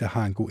alle, der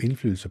har en god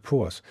indflydelse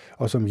på os,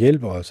 og som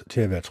hjælper os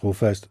til at være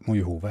trofast mod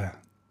Jehova.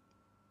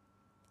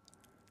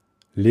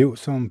 Lev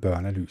som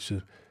børn af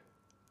lyset.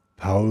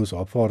 Paulus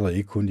opfordrede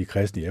ikke kun de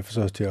kristne i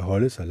Efesos til at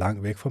holde sig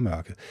langt væk fra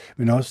mørket,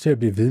 men også til at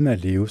blive ved med at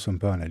leve som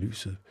børn af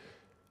lyset.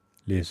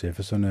 Læs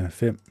Efeserne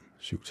 5,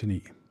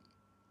 7-9.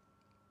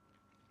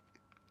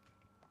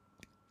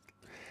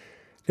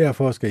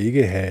 Derfor skal I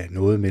ikke have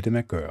noget med dem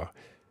at gøre.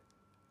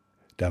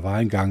 Der var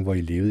en gang, hvor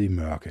I levede i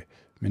mørke,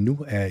 men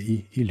nu er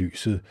I i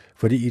lyset,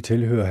 fordi I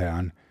tilhører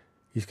Herren.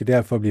 I skal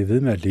derfor blive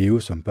ved med at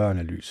leve som børn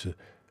af lyset,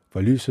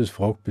 for lysets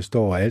frugt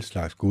består af alt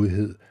slags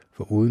godhed,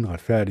 for uden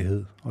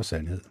retfærdighed og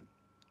sandhed.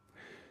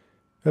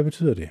 Hvad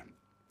betyder det?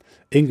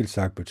 Enkelt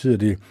sagt betyder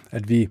det,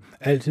 at vi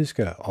altid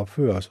skal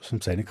opføre os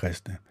som sande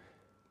kristne.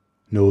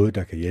 Noget,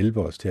 der kan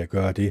hjælpe os til at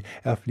gøre det,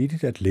 er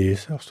flittigt at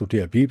læse og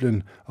studere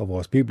Bibelen og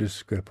vores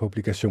bibelske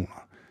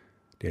publikationer.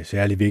 Det er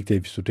særlig vigtigt,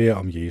 at vi studerer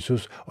om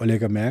Jesus og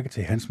lægger mærke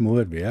til hans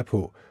måde at være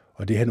på,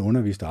 og det han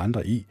underviste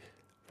andre i,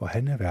 for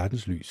han er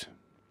verdens lys.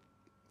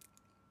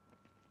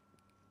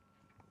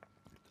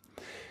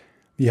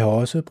 Vi har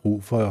også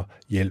brug for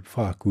hjælp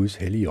fra Guds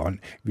hellige ånd,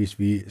 hvis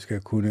vi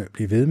skal kunne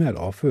blive ved med at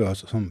opføre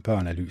os som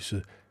børn af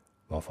lyset.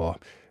 Hvorfor?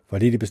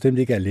 Fordi det bestemt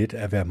ikke er let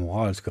at være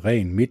moralsk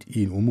ren midt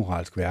i en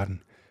umoralsk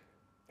verden.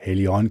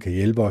 Hellige ånd kan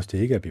hjælpe os til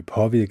ikke at blive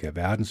påvirket af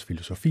verdens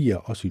filosofier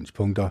og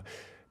synspunkter,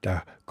 der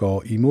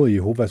går imod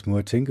Jehovas måde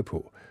at tænke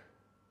på.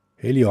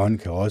 Hellige ånd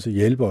kan også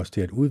hjælpe os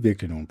til at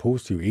udvikle nogle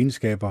positive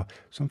egenskaber,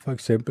 som for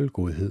eksempel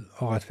godhed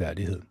og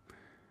retfærdighed.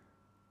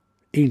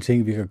 En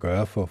ting, vi kan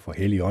gøre for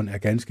Hellig ånd, er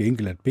ganske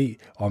enkelt at bede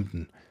om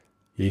den.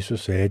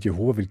 Jesus sagde, at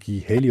Jehova vil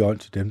give Hellig ånd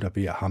til dem, der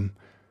beder ham.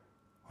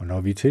 Og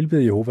når vi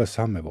tilbeder Jehova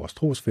sammen med vores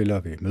trosfæller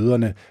ved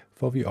møderne,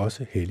 får vi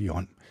også Hellig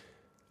ånd.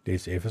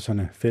 Læs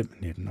Efeserne 5,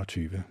 19 og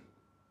 20.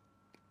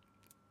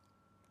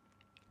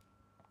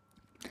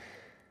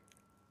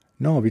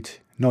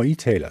 Når I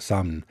taler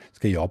sammen,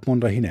 skal I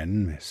opmuntre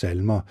hinanden med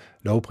salmer,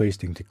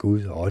 lovprisning til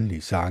Gud og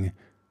åndelige sange.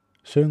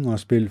 Syng og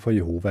spil for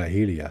Jehova af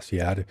hele jeres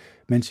hjerte,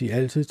 mens I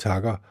altid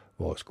takker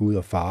vores Gud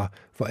og Far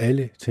for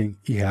alle ting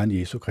i Herren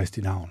Jesu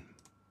Kristi navn.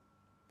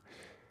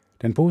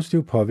 Den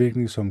positive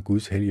påvirkning, som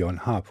Guds hellige ånd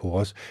har på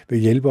os, vil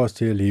hjælpe os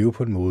til at leve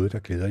på en måde, der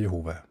glæder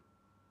Jehova.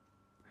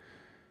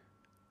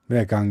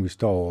 Hver gang vi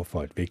står over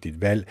for et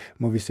vigtigt valg,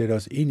 må vi sætte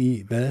os ind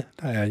i, hvad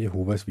der er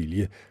Jehovas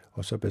vilje,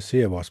 og så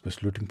basere vores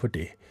beslutning på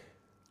det.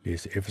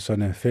 Læs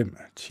Efeserne 5,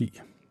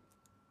 10.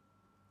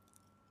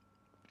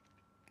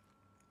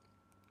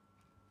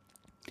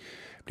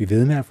 Bliv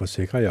ved med at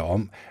forsikre jer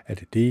om,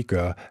 at det I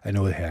gør er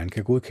noget Herren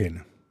kan godkende.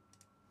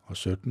 Og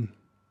 17.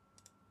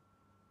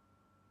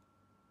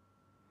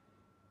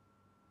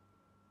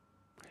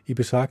 I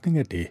betragtning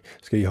af det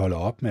skal I holde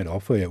op med at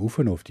opføre jer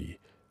ufornuftige.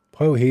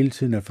 Prøv hele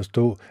tiden at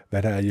forstå,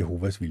 hvad der er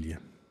Jehovas vilje.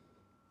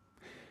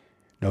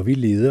 Når vi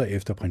leder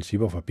efter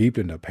principper fra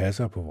Bibelen, der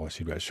passer på vores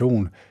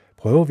situation,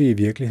 prøver vi i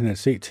virkeligheden at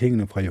se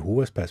tingene fra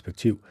Jehovas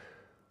perspektiv.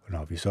 Og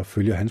når vi så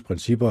følger hans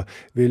principper,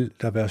 vil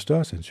der være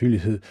større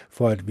sandsynlighed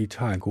for, at vi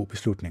tager en god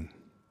beslutning.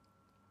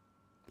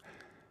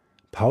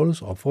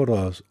 Paulus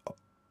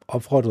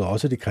opfordrede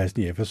også de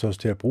kristne i Efesos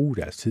til at bruge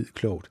deres tid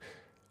klogt.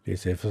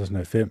 Læs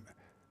Efeserne 5,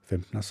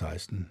 15 og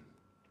 16.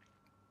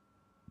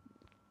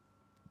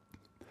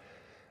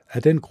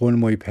 Af den grund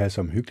må I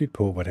passe omhyggeligt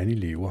på, hvordan I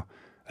lever,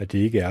 at det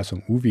ikke er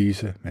som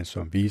uvise, men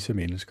som vise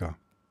mennesker.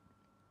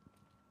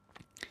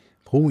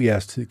 Brug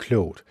jeres tid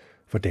klogt,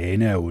 for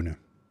dagene er onde.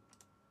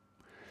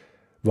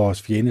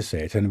 Vores fjende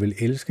Satan vil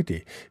elske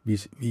det,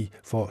 hvis vi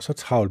får så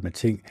travlt med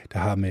ting, der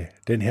har med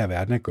den her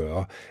verden at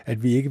gøre,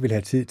 at vi ikke vil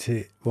have tid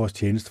til vores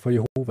tjeneste for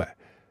Jehova.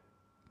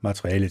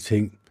 Materielle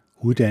ting,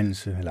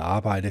 uddannelse eller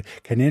arbejde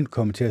kan nemt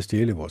komme til at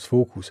stjæle vores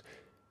fokus.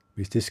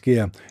 Hvis det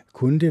sker,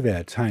 kunne det være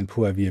et tegn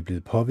på, at vi er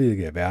blevet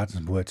påvirket af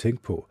verdens måde at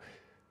tænke på.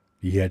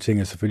 De her ting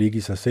er selvfølgelig ikke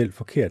i sig selv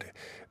forkerte,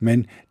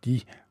 men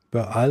de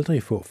bør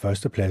aldrig få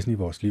førstepladsen i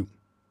vores liv.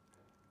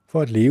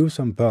 For at leve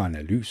som børn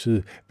af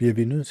lyset, bliver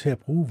vi nødt til at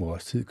bruge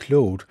vores tid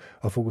klogt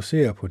og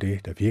fokusere på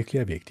det, der virkelig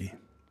er vigtigt.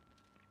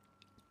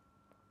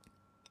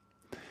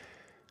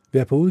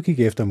 Vær på udkig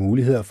efter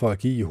muligheder for at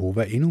give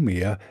Jehova endnu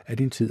mere af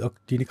din tid og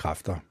dine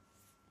kræfter.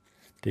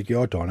 Det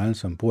gjorde Donald,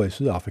 som bor i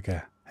Sydafrika.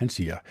 Han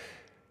siger,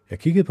 jeg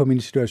kiggede på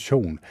min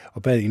situation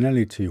og bad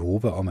inderligt til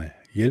Jehova om at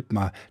hjælpe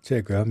mig til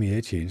at gøre mere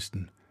i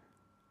tjenesten.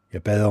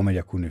 Jeg bad om, at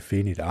jeg kunne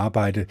finde et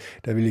arbejde,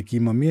 der ville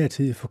give mig mere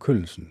tid i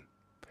forkyndelsen.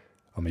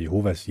 Og med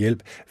Jehovas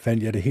hjælp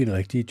fandt jeg det helt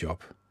rigtige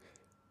job.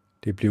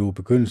 Det blev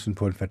begyndelsen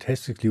på en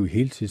fantastisk liv i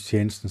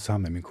heltidstjenesten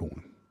sammen med min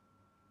kone.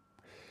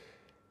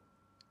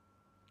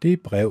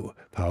 Det brev,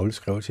 Paulus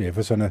skrev til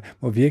Efeserne,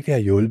 må virkelig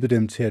have hjulpet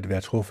dem til at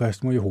være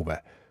trofast mod Jehova.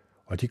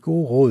 Og de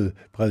gode råd,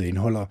 brevet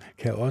indeholder,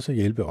 kan også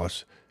hjælpe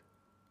os.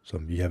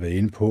 Som vi har været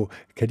inde på,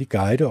 kan de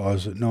guide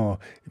os,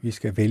 når vi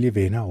skal vælge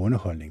venner og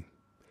underholdning.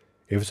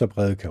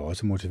 Efeserbrevet kan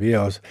også motivere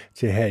os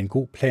til at have en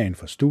god plan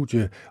for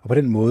studie, og på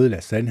den måde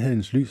lade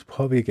sandhedens lys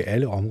påvirke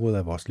alle områder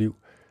af vores liv.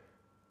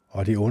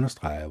 Og det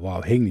understreger, hvor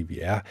afhængige vi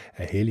er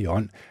af Hellig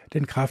Ånd,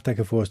 den kraft, der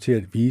kan få os til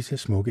at vise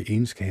smukke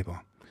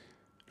egenskaber.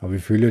 Når vi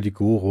følger de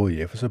gode råd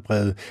i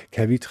Efeserbrevet,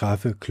 kan vi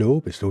træffe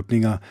kloge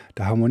beslutninger,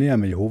 der harmonerer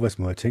med Jehovas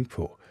måde at tænke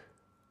på.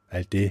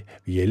 Alt det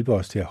vil hjælpe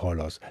os til at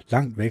holde os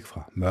langt væk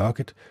fra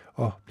mørket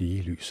og blive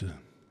i lyset.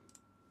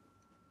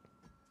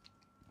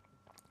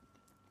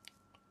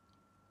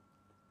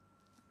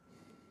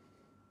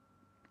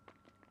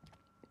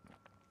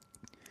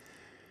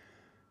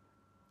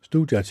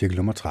 Studie artikel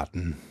nummer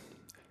 13.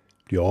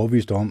 Bliv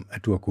overbevist om,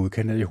 at du er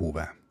godkendt af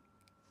Jehova.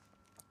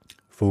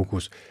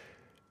 Fokus.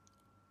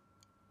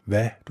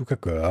 Hvad du kan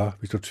gøre,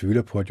 hvis du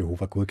tvivler på, at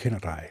Jehova godkender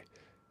dig.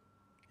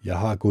 Jeg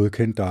har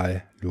godkendt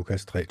dig,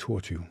 Lukas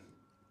 3:22.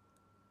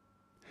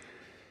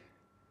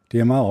 Det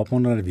er meget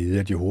opmuntrende at vide,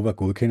 at Jehova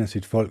godkender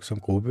sit folk som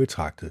gruppe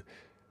betragtet.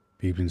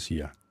 Bibelen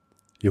siger,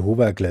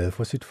 Jehova er glad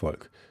for sit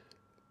folk.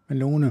 Men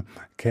nogle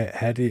kan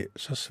have det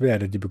så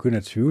svært, at de begynder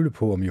at tvivle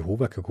på, om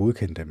Jehova kan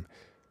godkende dem.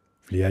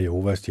 Flere af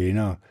Jehovas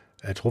tjenere,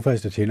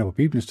 trofaste tjenere på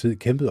Bibelens tid,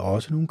 kæmpede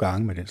også nogle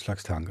gange med den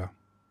slags tanker.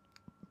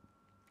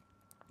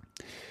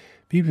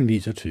 Bibelen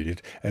viser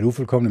tydeligt, at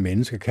ufuldkomne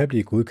mennesker kan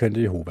blive godkendt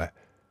af Jehova.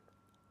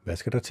 Hvad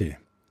skal der til?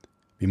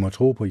 Vi må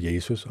tro på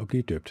Jesus og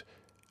blive døbt.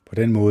 På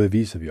den måde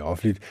viser vi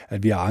offentligt,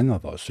 at vi har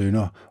angret vores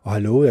synder og har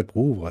lovet at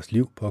bruge vores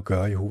liv på at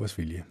gøre Jehovas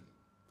vilje.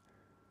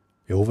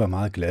 Jehova er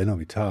meget glad, når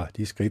vi tager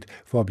de skridt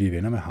for at blive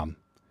venner med ham.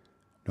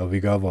 Når vi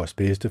gør vores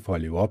bedste for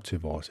at leve op til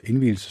vores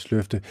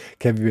indvielsesløfte,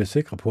 kan vi være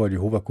sikre på, at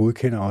Jehova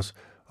godkender os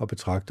og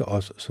betragter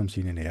os som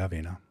sine nære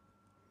venner.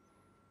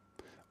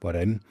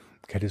 Hvordan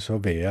kan det så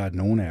være, at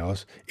nogle af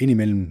os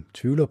indimellem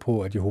tvivler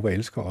på, at Jehova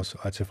elsker os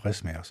og er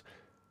tilfreds med os?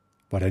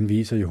 Hvordan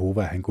viser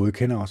Jehova, at han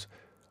godkender os?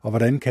 Og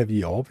hvordan kan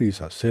vi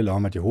overbevise os selv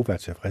om, at Jehova er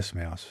tilfreds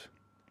med os?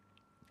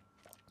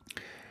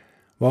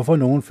 Hvorfor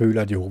nogen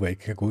føler, at Jehova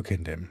ikke kan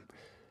godkende dem?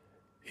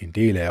 En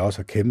del af os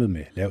har kæmpet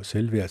med lav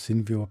selvværd,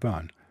 siden vi var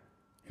børn.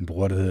 En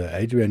bror, der hedder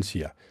Adrian,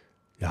 siger,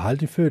 jeg har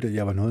aldrig følt, at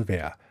jeg var noget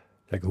værd.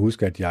 Jeg kan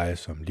huske, at jeg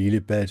som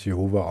lille bad til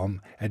Jehova om,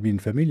 at min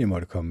familie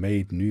måtte komme med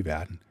i den nye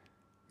verden.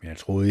 Men jeg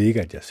troede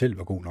ikke, at jeg selv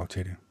var god nok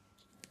til det.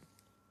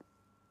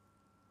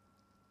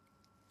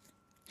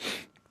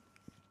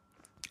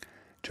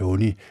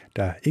 Tony,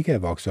 der ikke er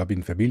vokset op i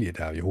en familie,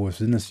 der er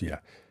Jehovas vidner, siger,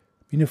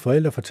 mine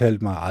forældre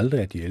fortalte mig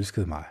aldrig, at de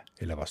elskede mig,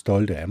 eller var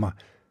stolte af mig.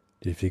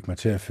 Det fik mig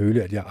til at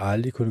føle, at jeg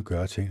aldrig kunne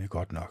gøre tingene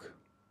godt nok.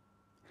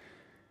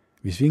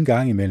 Hvis vi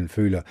engang imellem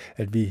føler,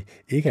 at vi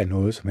ikke er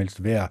noget som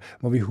helst værd,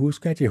 må vi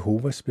huske, at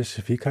Jehova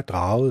specifikt har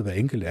draget hver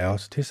enkelt af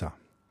os til sig.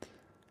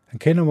 Han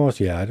kender vores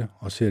hjerte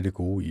og ser det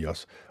gode i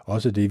os,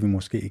 også det vi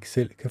måske ikke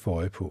selv kan få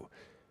øje på.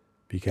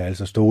 Vi kan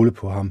altså stole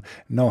på ham,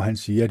 når han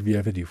siger, at vi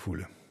er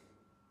værdifulde.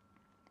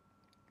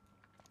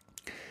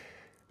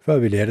 Før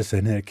vi lærte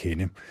sandhed at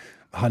kende,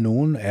 har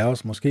nogen af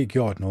os måske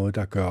gjort noget,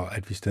 der gør,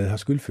 at vi stadig har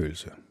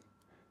skyldfølelse.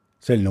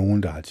 Selv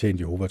nogen, der har tjent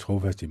Jehova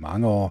trofast i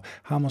mange år,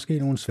 har måske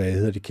nogle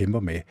svagheder, de kæmper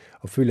med,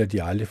 og føler, at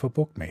de aldrig får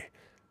bugt med.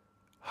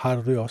 Har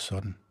du det også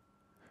sådan?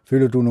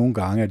 Føler du nogle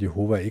gange, at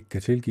Jehova ikke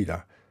kan tilgive dig?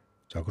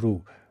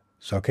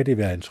 Så kan det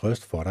være en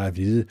trøst for dig at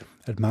vide,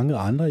 at mange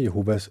andre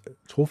Jehovas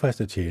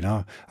trofaste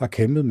tjenere har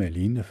kæmpet med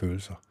lignende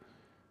følelser.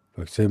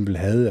 For eksempel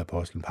havde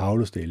apostlen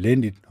Paulus det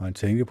elendigt, når han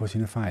tænkte på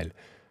sine fejl.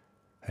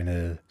 Han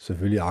havde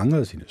selvfølgelig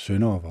angret sine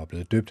synder og var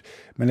blevet døbt,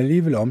 men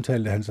alligevel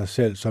omtalte han sig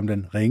selv som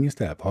den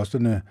ringeste af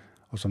apostlene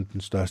og som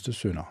den største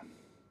synder.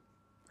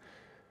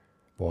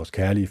 Vores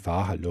kærlige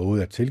far har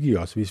lovet at tilgive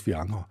os, hvis vi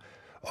angrer,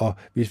 og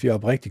hvis vi er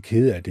oprigtigt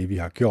kede af det, vi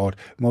har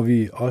gjort, må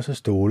vi også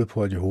stole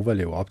på, at Jehova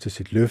lever op til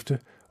sit løfte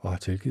og har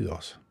tilgivet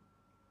os.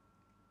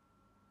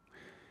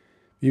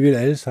 Vi vil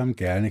alle sammen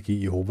gerne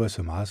give Jehova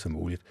så meget som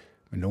muligt,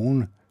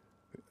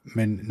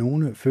 men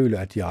nogle føler,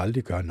 at de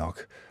aldrig gør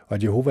nok, og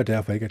at Jehova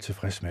derfor ikke er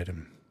tilfreds med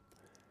dem.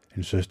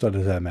 En søster, der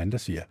hedder Amanda,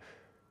 siger,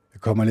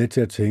 jeg kommer lidt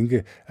til at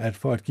tænke, at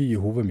for at give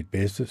Jehova mit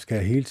bedste, skal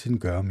jeg hele tiden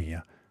gøre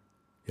mere.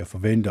 Jeg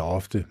forventer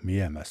ofte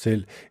mere af mig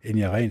selv, end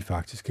jeg rent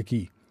faktisk kan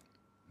give.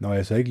 Når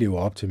jeg så ikke lever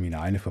op til mine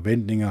egne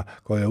forventninger,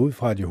 går jeg ud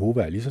fra, at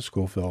Jehova er lige så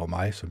skuffet over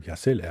mig, som jeg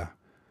selv er.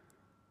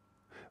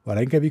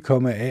 Hvordan kan vi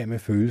komme af med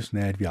følelsen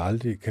af, at vi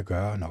aldrig kan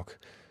gøre nok?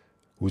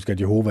 Husk, at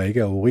Jehova ikke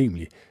er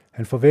urimelig.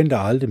 Han forventer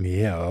aldrig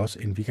mere af os,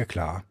 end vi kan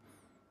klare.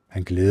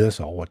 Han glæder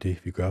sig over det,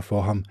 vi gør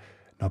for ham,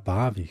 når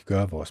bare vi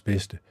gør vores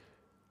bedste.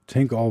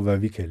 Tænk over, hvad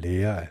vi kan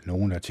lære af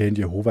nogen, der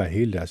tjente Jehova af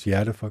hele deres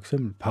hjerte, for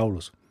eksempel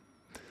Paulus.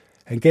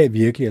 Han gav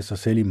virkelig af sig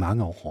selv i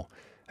mange år.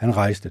 Han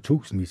rejste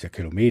tusindvis af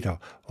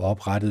kilometer og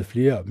oprettede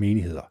flere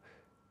menigheder.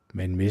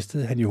 Men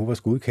mistede han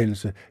Jehovas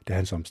godkendelse, da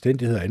hans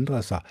omstændigheder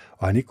ændrede sig,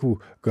 og han ikke kunne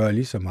gøre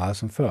lige så meget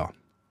som før?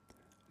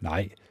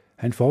 Nej,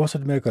 han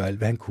fortsatte med at gøre alt,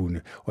 hvad han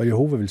kunne, og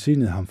Jehova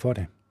velsignede ham for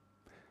det.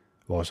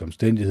 Vores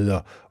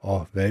omstændigheder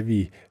og hvad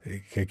vi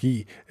kan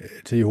give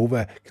til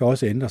Jehova kan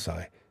også ændre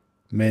sig.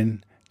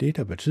 Men det,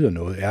 der betyder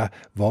noget, er,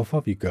 hvorfor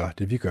vi gør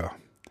det, vi gør.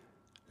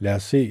 Lad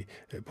os se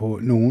på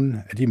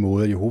nogle af de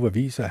måder, Jehova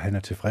viser, at han er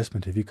tilfreds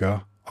med det, vi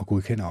gør, og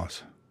godkender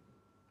os.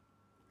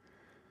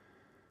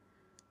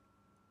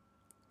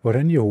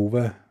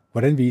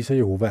 Hvordan viser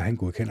Jehova, at han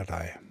godkender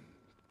dig?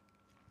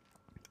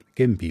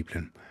 Gennem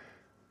Bibelen.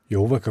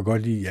 Jehova kan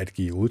godt lide at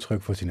give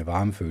udtryk for sine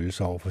varme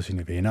følelser over for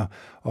sine venner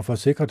og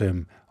forsikre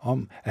dem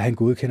om, at han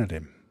godkender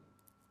dem.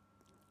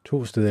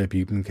 2 steder i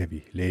Bibelen kan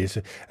vi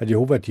læse, at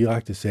Jehova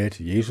direkte sagde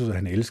til Jesus, at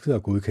han elskede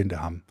og godkendte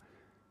ham.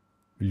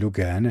 Vil du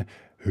gerne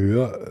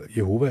høre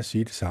Jehova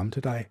sige det samme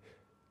til dig?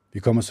 Vi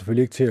kommer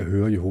selvfølgelig ikke til at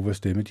høre Jehovas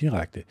stemme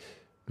direkte,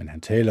 men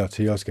han taler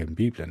til os gennem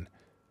Bibelen.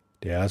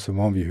 Det er som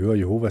om vi hører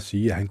Jehova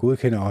sige, at han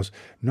godkender os,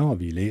 når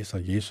vi læser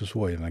Jesus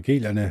ord i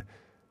evangelierne.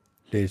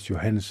 Læs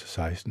Johannes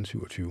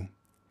 16:27.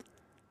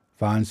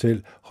 Faren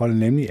selv holder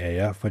nemlig af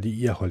jer,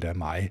 fordi I har holdt af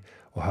mig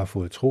og har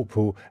fået tro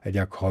på, at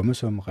jeg er kommet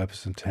som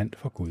repræsentant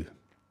for Gud.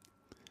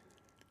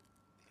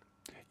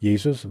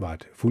 Jesus var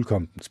et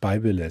fuldkomment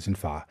spejlbillede af sin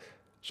far,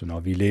 så når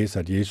vi læser,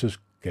 at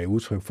Jesus gav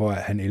udtryk for,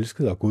 at han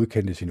elskede og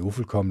godkendte sine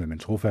ufuldkomne, men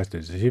trofaste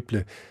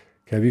disciple,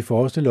 kan vi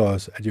forestille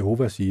os, at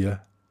Jehova siger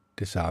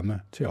det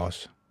samme til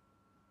os.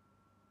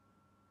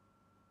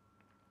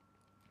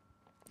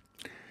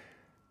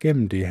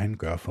 Gennem det, han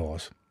gør for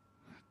os.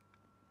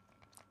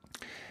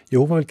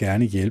 Jehova vil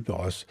gerne hjælpe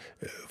os,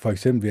 for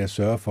eksempel ved at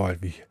sørge for,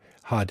 at vi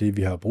har det,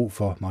 vi har brug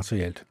for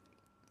materielt.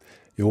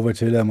 Jehova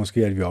tillader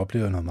måske, at vi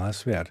oplever noget meget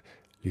svært,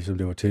 ligesom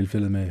det var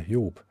tilfældet med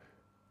Job.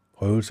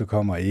 Prøvelser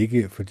kommer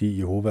ikke, fordi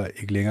Jehova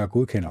ikke længere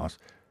godkender os.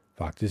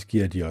 Faktisk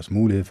giver de os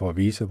mulighed for at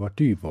vise, hvor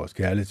dyb vores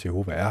kærlighed til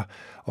Jehova er,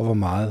 og hvor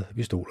meget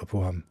vi stoler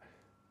på ham.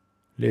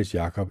 Læs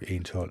Jakob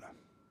 1:12.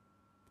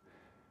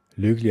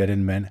 Lykkelig er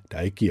den mand, der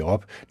ikke giver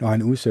op, når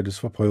han udsættes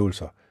for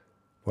prøvelser.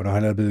 For når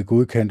han er blevet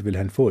godkendt, vil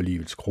han få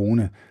livets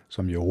krone,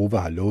 som Jehova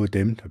har lovet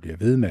dem, der bliver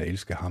ved med at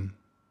elske ham.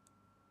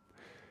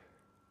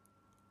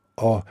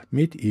 Og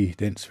midt i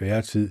den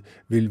svære tid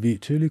vil vi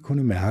tydeligt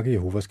kunne mærke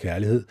Jehovas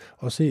kærlighed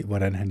og se,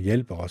 hvordan han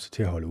hjælper os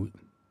til at holde ud.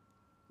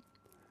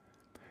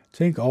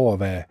 Tænk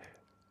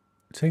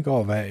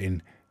over, hvad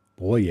en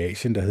bror i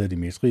Asien, der hedder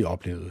Dimitri,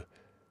 oplevede.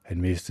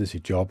 Han mistede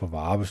sit job og var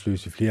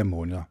arbejdsløs i flere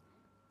måneder.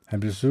 Han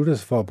besluttede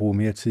sig for at bruge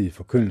mere tid i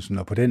forkyndelsen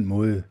og på den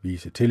måde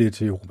vise tillid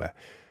til Jehova.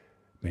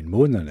 Men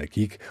månederne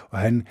gik, og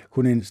han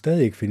kunne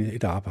stadig ikke finde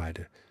et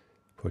arbejde.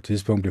 På et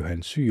tidspunkt blev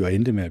han syg og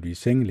endte med at blive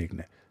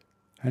sengeliggende.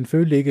 Han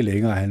følte ikke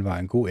længere, at han var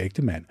en god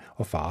ægtemand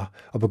og far,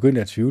 og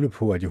begyndte at tvivle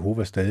på, at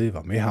Jehova stadig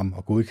var med ham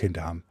og godkendte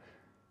ham.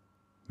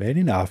 Men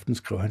en aften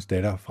skrev hans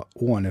datter fra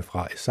ordene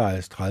fra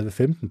Esajas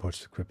 30:15 på et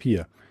stykke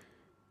papir.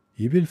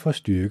 I vil få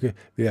styrke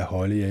ved at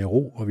holde jer i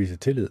ro og vise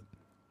tillid.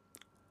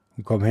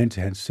 Hun kom hen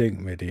til hans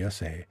seng med det og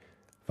sagde,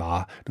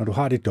 far, når du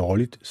har det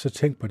dårligt, så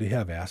tænk på det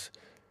her vers.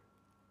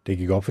 Det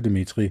gik op for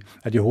Dimitri,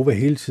 at Jehova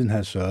hele tiden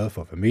havde sørget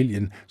for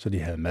familien, så de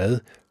havde mad,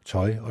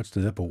 tøj og et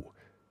sted at bo.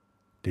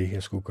 Det,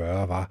 jeg skulle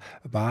gøre, var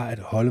bare at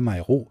holde mig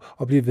i ro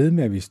og blive ved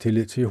med at vise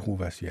tillid til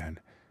Jehova, siger han.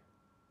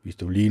 Hvis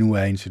du lige nu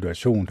er i en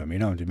situation, der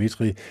minder om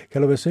Dimitri,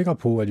 kan du være sikker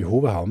på, at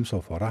Jehova har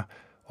omsorg for dig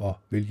og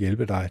vil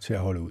hjælpe dig til at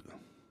holde ud.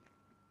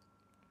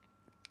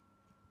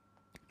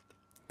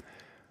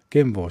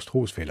 gennem vores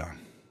trosfæller.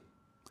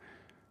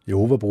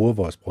 Jehova bruger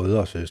vores brødre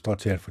og søstre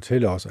til at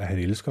fortælle os, at han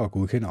elsker og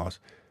godkender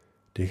os.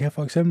 Det kan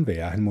for eksempel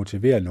være, at han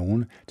motiverer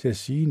nogen til at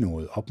sige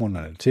noget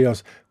opmuntrende til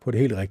os på det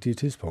helt rigtige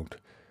tidspunkt.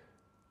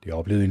 Det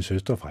oplevede en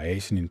søster fra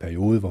Asien i en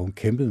periode, hvor hun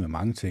kæmpede med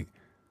mange ting.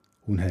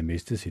 Hun havde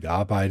mistet sit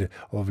arbejde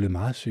og var blevet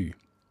meget syg.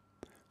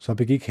 Så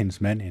begik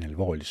hendes mand en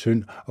alvorlig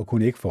synd og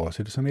kunne ikke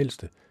fortsætte som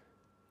ældste.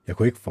 Jeg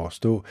kunne ikke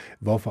forstå,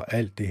 hvorfor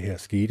alt det her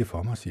skete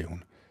for mig, siger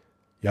hun.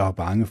 Jeg var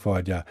bange for,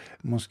 at jeg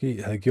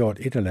måske havde gjort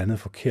et eller andet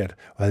forkert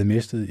og havde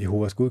mistet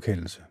Jehovas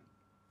godkendelse.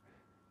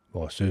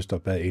 Vores søster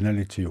bad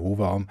inderligt til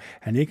Jehova om, at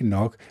han ikke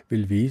nok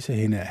ville vise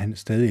hende, at han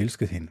stadig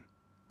elskede hende.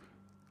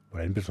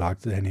 Hvordan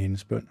betragtede han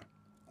hendes bøn?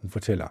 Hun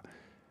fortæller,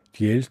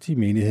 de ældste i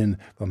menigheden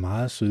var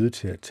meget søde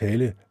til at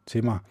tale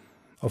til mig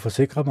og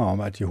forsikre mig om,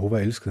 at Jehova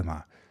elskede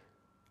mig.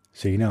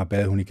 Senere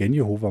bad hun igen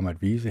Jehova om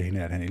at vise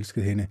hende, at han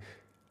elskede hende.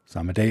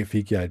 Samme dag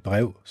fik jeg et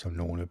brev, som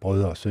nogle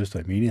brødre og søstre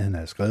i menigheden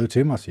havde skrevet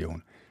til mig, siger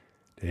hun.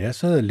 Da jeg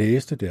sad og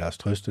læste deres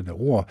trøstende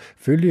ord,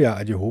 følte jeg,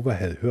 at Jehova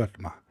havde hørt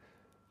mig.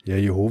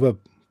 Ja, Jehova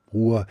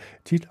bruger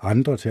tit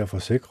andre til at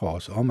forsikre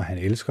os om, at han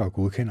elsker og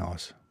godkender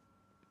os.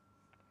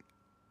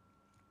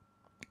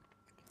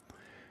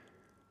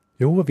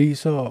 Jehova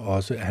viser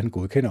også, at han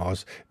godkender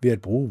os ved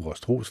at bruge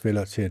vores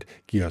trosfæller til at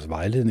give os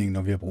vejledning,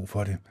 når vi har brug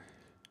for det.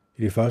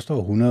 I det første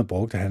århundrede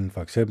brugte han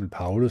for eksempel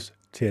Paulus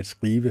til at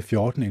skrive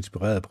 14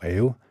 inspirerede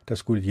breve, der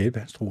skulle hjælpe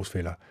hans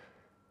trosfæller.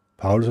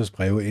 Paulus'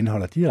 breve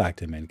indeholder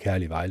direkte med en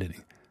kærlig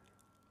vejledning.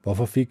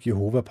 Hvorfor fik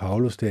Jehova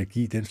Paulus til at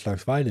give den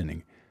slags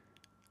vejledning?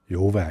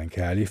 Jehova er en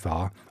kærlig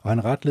far, og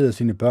han retleder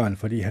sine børn,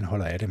 fordi han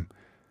holder af dem.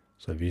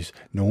 Så hvis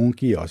nogen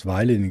giver os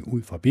vejledning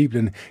ud fra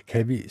Bibelen,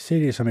 kan vi se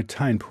det som et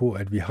tegn på,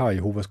 at vi har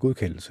Jehovas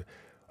godkendelse,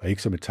 og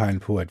ikke som et tegn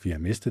på, at vi har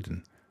mistet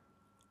den.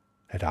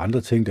 Er der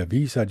andre ting, der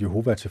viser, at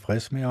Jehova er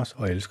tilfreds med os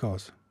og elsker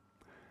os?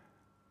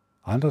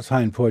 Andre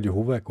tegn på, at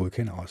Jehova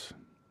godkender os.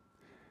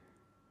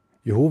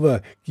 Jehova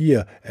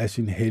giver af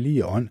sin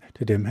hellige ånd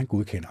til dem, han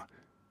godkender.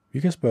 Vi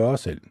kan spørge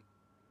os selv,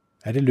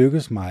 er det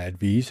lykkedes mig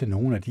at vise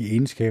nogle af de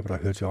egenskaber,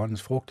 der hører til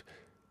åndens frugt?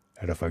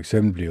 Er du for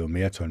eksempel blevet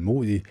mere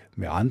tålmodig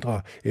med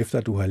andre, efter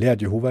at du har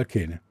lært Jehova at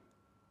kende?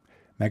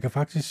 Man kan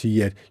faktisk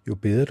sige, at jo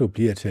bedre du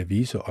bliver til at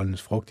vise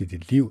åndens frugt i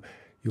dit liv,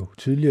 jo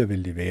tydeligere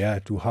vil det være,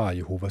 at du har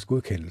Jehovas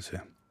godkendelse.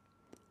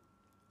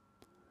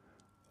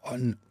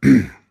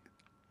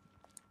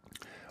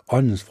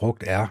 Åndens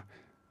frugt er,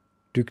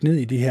 dyk ned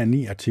i de her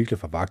 9 artikler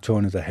fra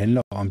vagttårnet, der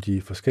handler om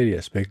de forskellige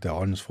aspekter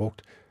af åndens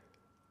frugt.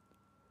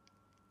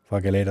 Fra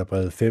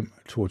Galaterbrevet 5,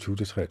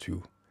 22-23.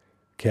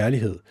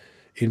 Kærlighed,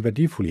 en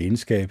værdifuld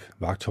egenskab,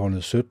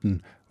 vagttårnet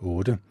 17,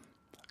 8.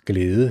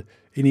 Glæde,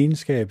 en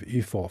egenskab,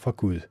 I får fra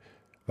Gud,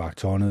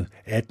 vagttårnet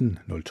 18,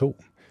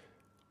 02.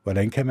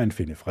 Hvordan kan man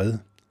finde fred?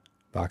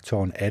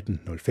 Vagttårn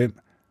 18, 05.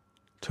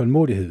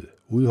 Tålmodighed,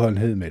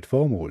 udholdenhed med et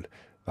formål,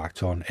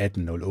 vagttårn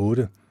 18,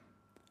 08.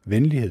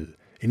 Venlighed,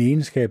 en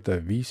egenskab, der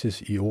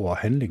vises i ord og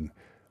handling,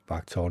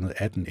 vagttårnet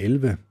 18,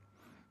 11.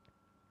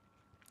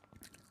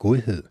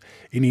 Godhed,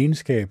 en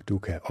egenskab, du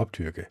kan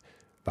opdyrke,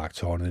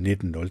 vagttårnet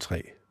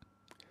 1903.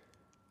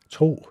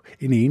 Tro,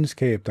 en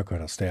egenskab, der gør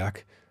dig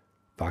stærk,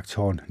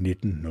 vagttårn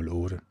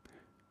 1908.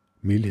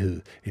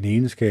 Mildhed, en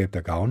egenskab,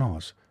 der gavner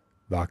os,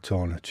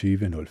 vagttårn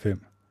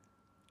 2005.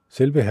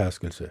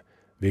 Selvbeherskelse,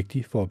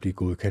 vigtig for at blive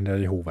godkendt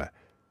af Jehova,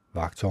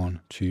 vagttårn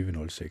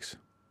 2006.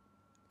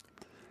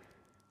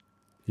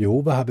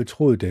 Jehova har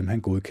betroet dem,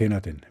 han godkender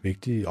den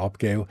vigtige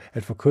opgave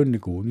at forkynde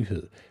god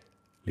nyhed.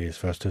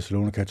 Læs 1.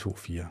 Thessalonika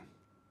 2:4.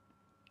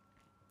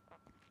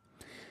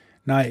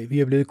 Nej, vi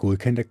er blevet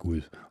godkendt af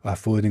Gud og har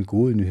fået den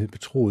gode nyhed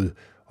betroet,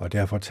 og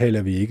derfor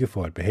taler vi ikke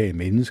for at behage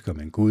mennesker,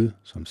 men Gud,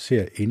 som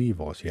ser ind i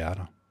vores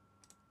hjerter.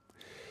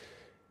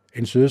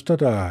 En søster,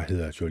 der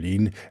hedder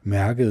Jolene,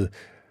 mærkede,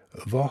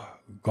 hvor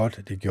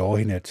godt det gjorde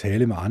hende at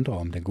tale med andre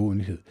om den gode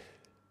nyhed.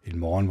 En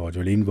morgen, hvor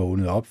Jolene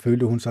vågnede op,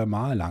 følte hun sig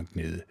meget langt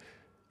nede.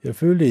 Jeg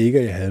følte ikke,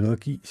 at jeg havde noget at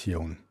give, siger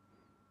hun.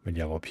 Men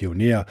jeg var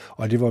pioner,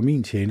 og det var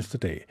min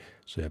tjenestedag,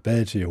 så jeg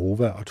bad til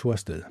Jehova og tog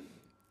afsted.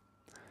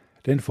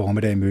 Den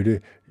formiddag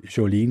mødte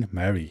Jolene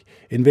Mary,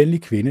 en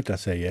venlig kvinde, der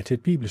sagde ja til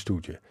et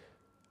bibelstudie.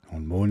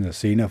 Nogle måneder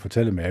senere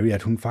fortalte Mary,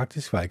 at hun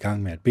faktisk var i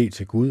gang med at bede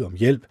til Gud om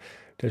hjælp,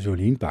 da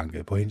Jolene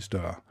bankede på hendes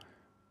dør.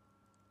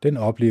 Den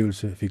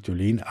oplevelse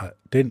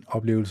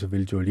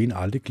vil Jolene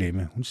aldrig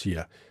glemme. Hun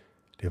siger,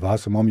 det var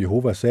som om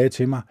Jehova sagde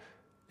til mig,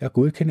 jeg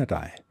godkender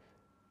dig.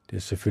 Det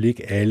er selvfølgelig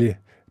ikke alle,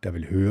 der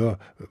vil høre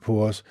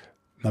på os,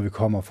 når vi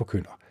kommer og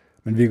forkynder.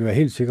 Men vi kan være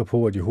helt sikre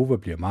på, at Jehova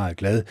bliver meget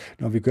glad,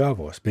 når vi gør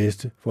vores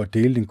bedste for at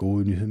dele den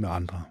gode nyhed med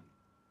andre.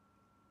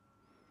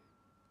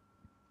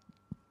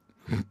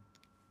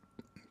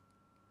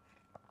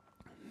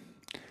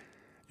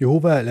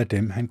 Jehova lader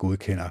dem, han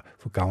godkender,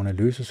 få gavn af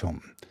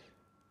løsesummen.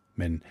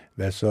 Men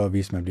hvad så,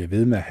 hvis man bliver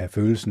ved med at have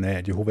følelsen af,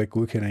 at Jehova ikke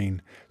godkender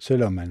en,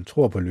 selvom man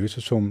tror på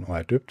løsesummen og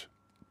er døbt?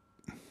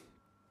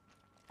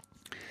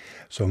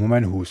 Så må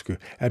man huske,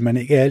 at man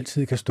ikke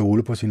altid kan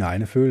stole på sine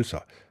egne følelser,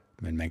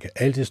 men man kan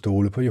altid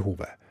stole på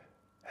Jehova.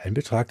 Han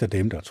betragter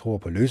dem, der tror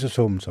på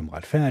løsesummen, som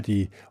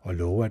retfærdige og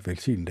lover at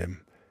velsigne dem.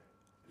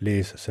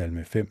 Læs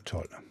salme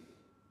 5:12.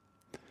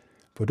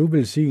 For du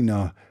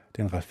velsigner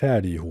den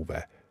retfærdige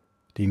Jehova.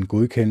 Din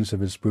godkendelse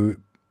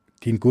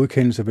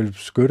vil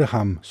beskytte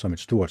ham som et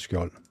stort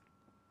skjold.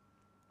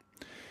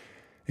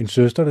 En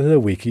søster, der hedder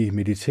Vicky,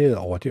 mediterede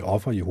over det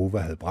offer, Jehova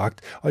havde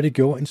bragt, og det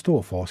gjorde en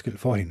stor forskel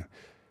for hende.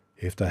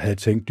 Efter at have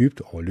tænkt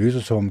dybt over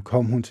løsesummen,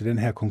 kom hun til den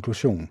her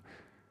konklusion.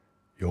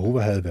 Jehova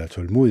havde været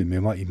tålmodig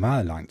med mig i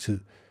meget lang tid.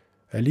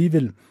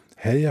 Alligevel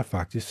havde jeg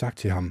faktisk sagt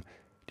til ham,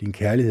 din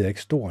kærlighed er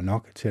ikke stor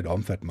nok til at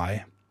omfatte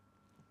mig.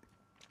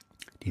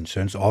 Din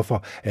søns offer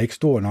er ikke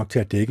stor nok til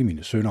at dække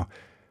mine synder.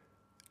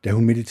 Da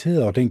hun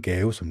mediterede over den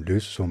gave, som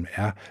løsesummen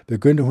er,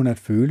 begyndte hun at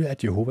føle,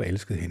 at Jehova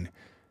elskede hende.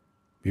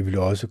 Vi vil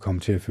også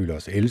komme til at føle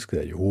os elsket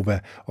af Jehova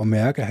og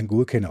mærke, at han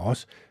godkender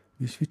os,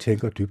 hvis vi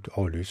tænker dybt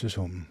over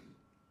løsesummen.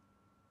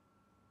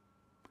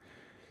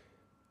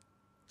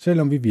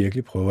 Selvom vi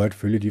virkelig prøver at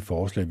følge de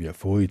forslag, vi har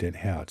fået i den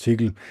her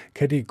artikel,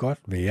 kan det godt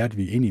være, at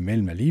vi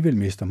indimellem alligevel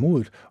mister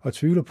modet og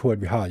tvivler på,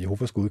 at vi har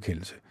Jehovas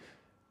godkendelse.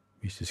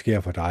 Hvis det sker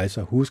for dig,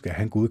 så husk, at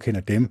han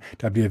godkender dem,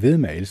 der bliver ved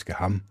med at elske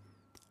ham.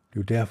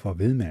 Bliv derfor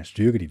ved med at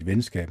styrke dit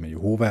venskab med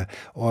Jehova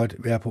og at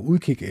være på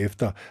udkig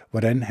efter,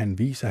 hvordan han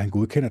viser, at han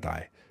godkender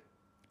dig.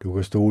 Du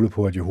kan stole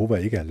på, at Jehova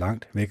ikke er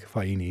langt væk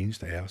fra en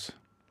eneste af os.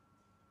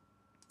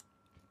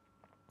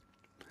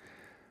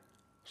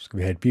 Så skal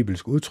vi have et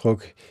bibelsk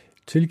udtryk.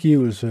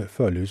 Tilgivelse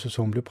før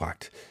løsesummen blev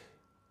bragt.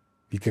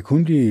 Vi kan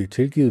kun blive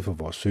tilgivet for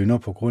vores synder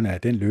på grund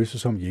af den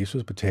løsesum,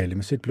 Jesus betalte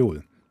med sit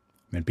blod.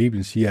 Men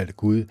Bibelen siger, at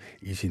Gud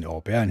i sin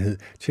overbærenhed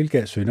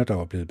tilgav synder, der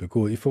var blevet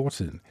begået i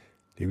fortiden.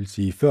 Det vil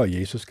sige, før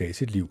Jesus gav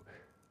sit liv.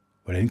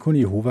 Hvordan kunne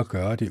Jehova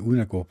gøre det,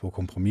 uden at gå på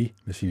kompromis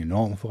med sine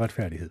normer for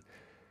retfærdighed?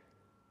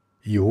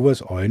 I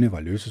Jehovas øjne var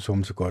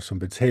løsesummen så godt som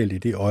betalt i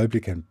det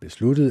øjeblik, han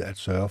besluttede at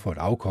sørge for et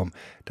afkom,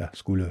 der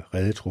skulle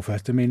redde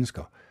trofaste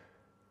mennesker.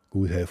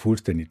 Gud havde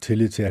fuldstændig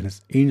tillid til, at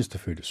hans eneste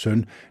fødte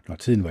søn, når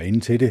tiden var inde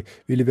til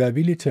det, ville være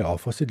villig til at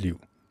ofre sit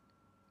liv.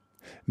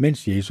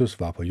 Mens Jesus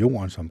var på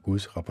jorden som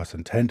Guds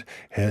repræsentant,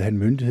 havde han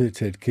myndighed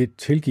til at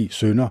tilgive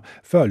synder,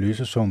 før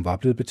løsesummen var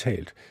blevet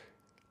betalt.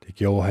 Det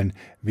gjorde han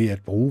ved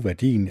at bruge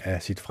værdien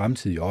af sit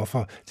fremtidige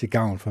offer til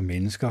gavn for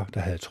mennesker, der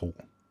havde tro.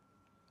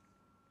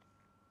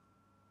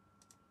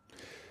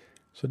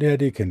 Så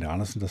det er kennet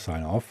Andersen, der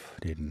signer off.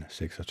 Det er den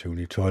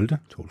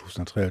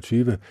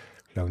 26.12.2023.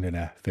 Klokken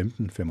er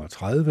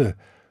 15.35,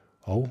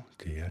 og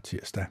det er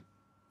tirsdag.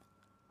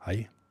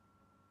 Hej.